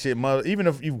popping and shit, even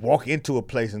if you walk into a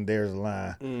place and there's a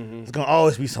line, it's gonna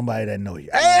always be somebody that know you.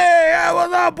 Hey,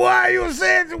 what's up, boy? You was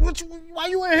saying, why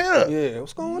you in here? Yeah,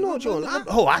 what's going on? You online?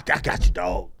 Oh, I got you,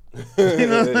 dog. You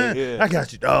know what I'm saying? Yeah. I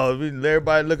got you, dog.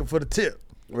 Everybody looking for the tip.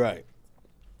 Right.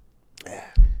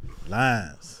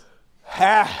 Lines.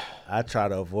 Ha. I try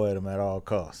to avoid them at all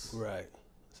costs. Right.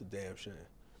 It's a damn shame.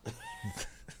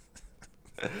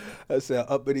 I said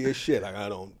uppity as shit. Like I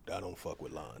don't fuck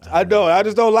with lines. I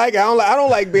just don't like it. I don't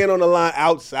like being on the line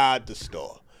outside the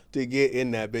store to get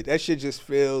in that bitch. That shit just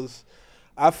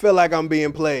I feel like I'm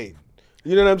being played.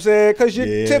 You know what I'm saying? Because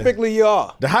typically you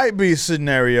are. The hype beast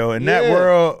scenario in that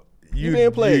world, you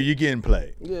getting played. You getting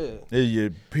played. Yeah.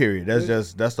 Period.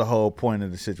 That's the whole point of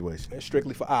the situation. It's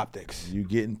strictly for optics. You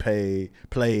getting played.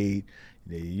 You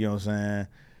know what I'm saying?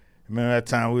 Remember that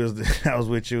time I was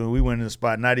with you and we went in the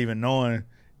spot not even knowing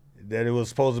that it was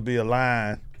supposed to be a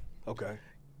line. Okay.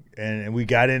 And we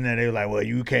got in there. They were like, "Well,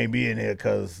 you can't be in here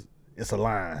because it's a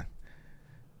line."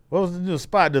 What was the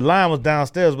spot? The line was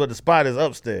downstairs, but the spot is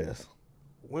upstairs.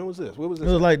 When was this? What was this?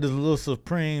 It was like this little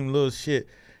Supreme little shit.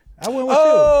 I went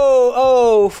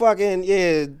with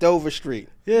fucking Dover Street.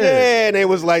 Yeah, and they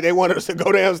was like they wanted us to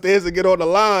go downstairs and get on the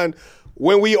line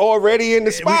when we already in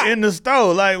the spot. We in the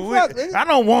store. Like I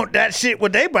don't want that shit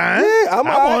what they buying. Yeah,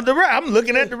 I'm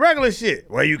looking at the regular shit.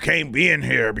 Well, you can't be in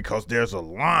here because there's a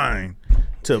line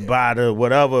to buy the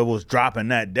whatever was dropping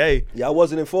that day. Yeah, I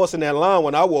wasn't enforcing that line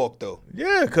when I walked though.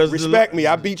 Yeah, because respect me.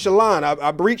 I beat your line.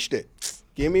 I breached it.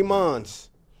 Give me mines.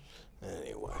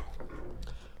 Anyway,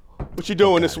 what you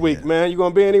doing this week, man? You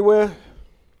gonna be anywhere?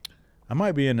 I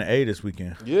might be in the A this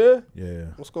weekend. Yeah? Yeah.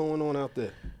 What's going on out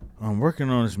there? I'm working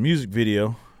on this music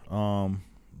video,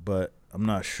 but I'm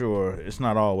not sure. It's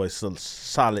not always so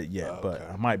solid yet, but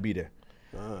I might be there.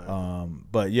 All right.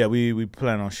 But yeah, we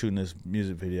plan on shooting this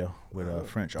music video with a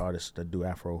French artist that do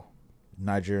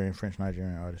French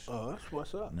Nigerian artists. Oh, that's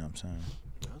what's up. You know what I'm saying?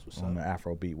 That's what's On up. the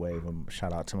Afrobeat wave.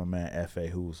 Shout out to my man F.A.,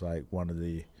 who was like one of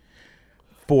the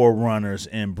forerunners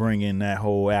in bringing that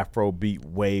whole Afrobeat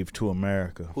wave to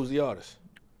America. Who's the artist?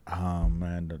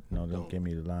 Man, don't give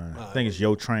me the line. I think it's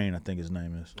Yo Train, I think his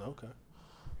name is. Okay.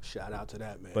 Shout out to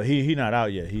that man. But he not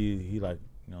out yet. He like,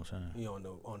 you know what I'm saying? He on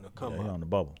the come Yeah, up. he on the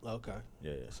bubble. Okay.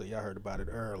 Yeah. So y'all heard about it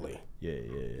early. Yeah.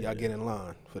 Y'all get in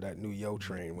line for that new Yo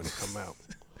Train when it come out.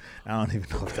 I don't even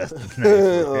know if that's the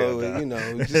name. Oh, you know,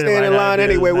 just It stand might in not line be his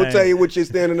anyway. We'll name. tell you what you're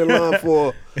standing in line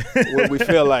for when we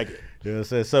feel like it. You know what I'm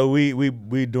saying? So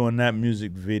we doing that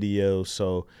music video.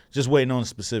 So just waiting on the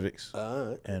specifics. All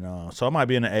right. And so I might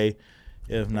be in the A.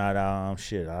 If not, I'll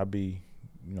be,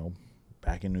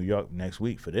 back in New York next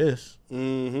week for this.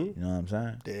 Mm-hmm. You know what I'm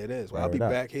saying? There it is. Well, I'll Word be up.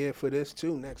 back here for this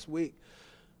too next week.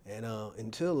 And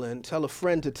until then, tell a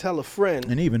friend to tell a friend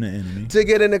And even the enemy. to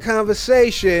get in the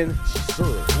conversation.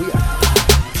 We out.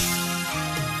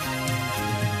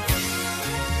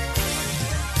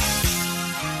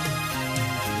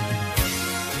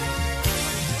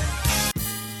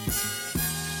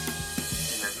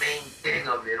 And the main thing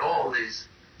of it all is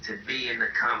to be in the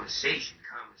conversation.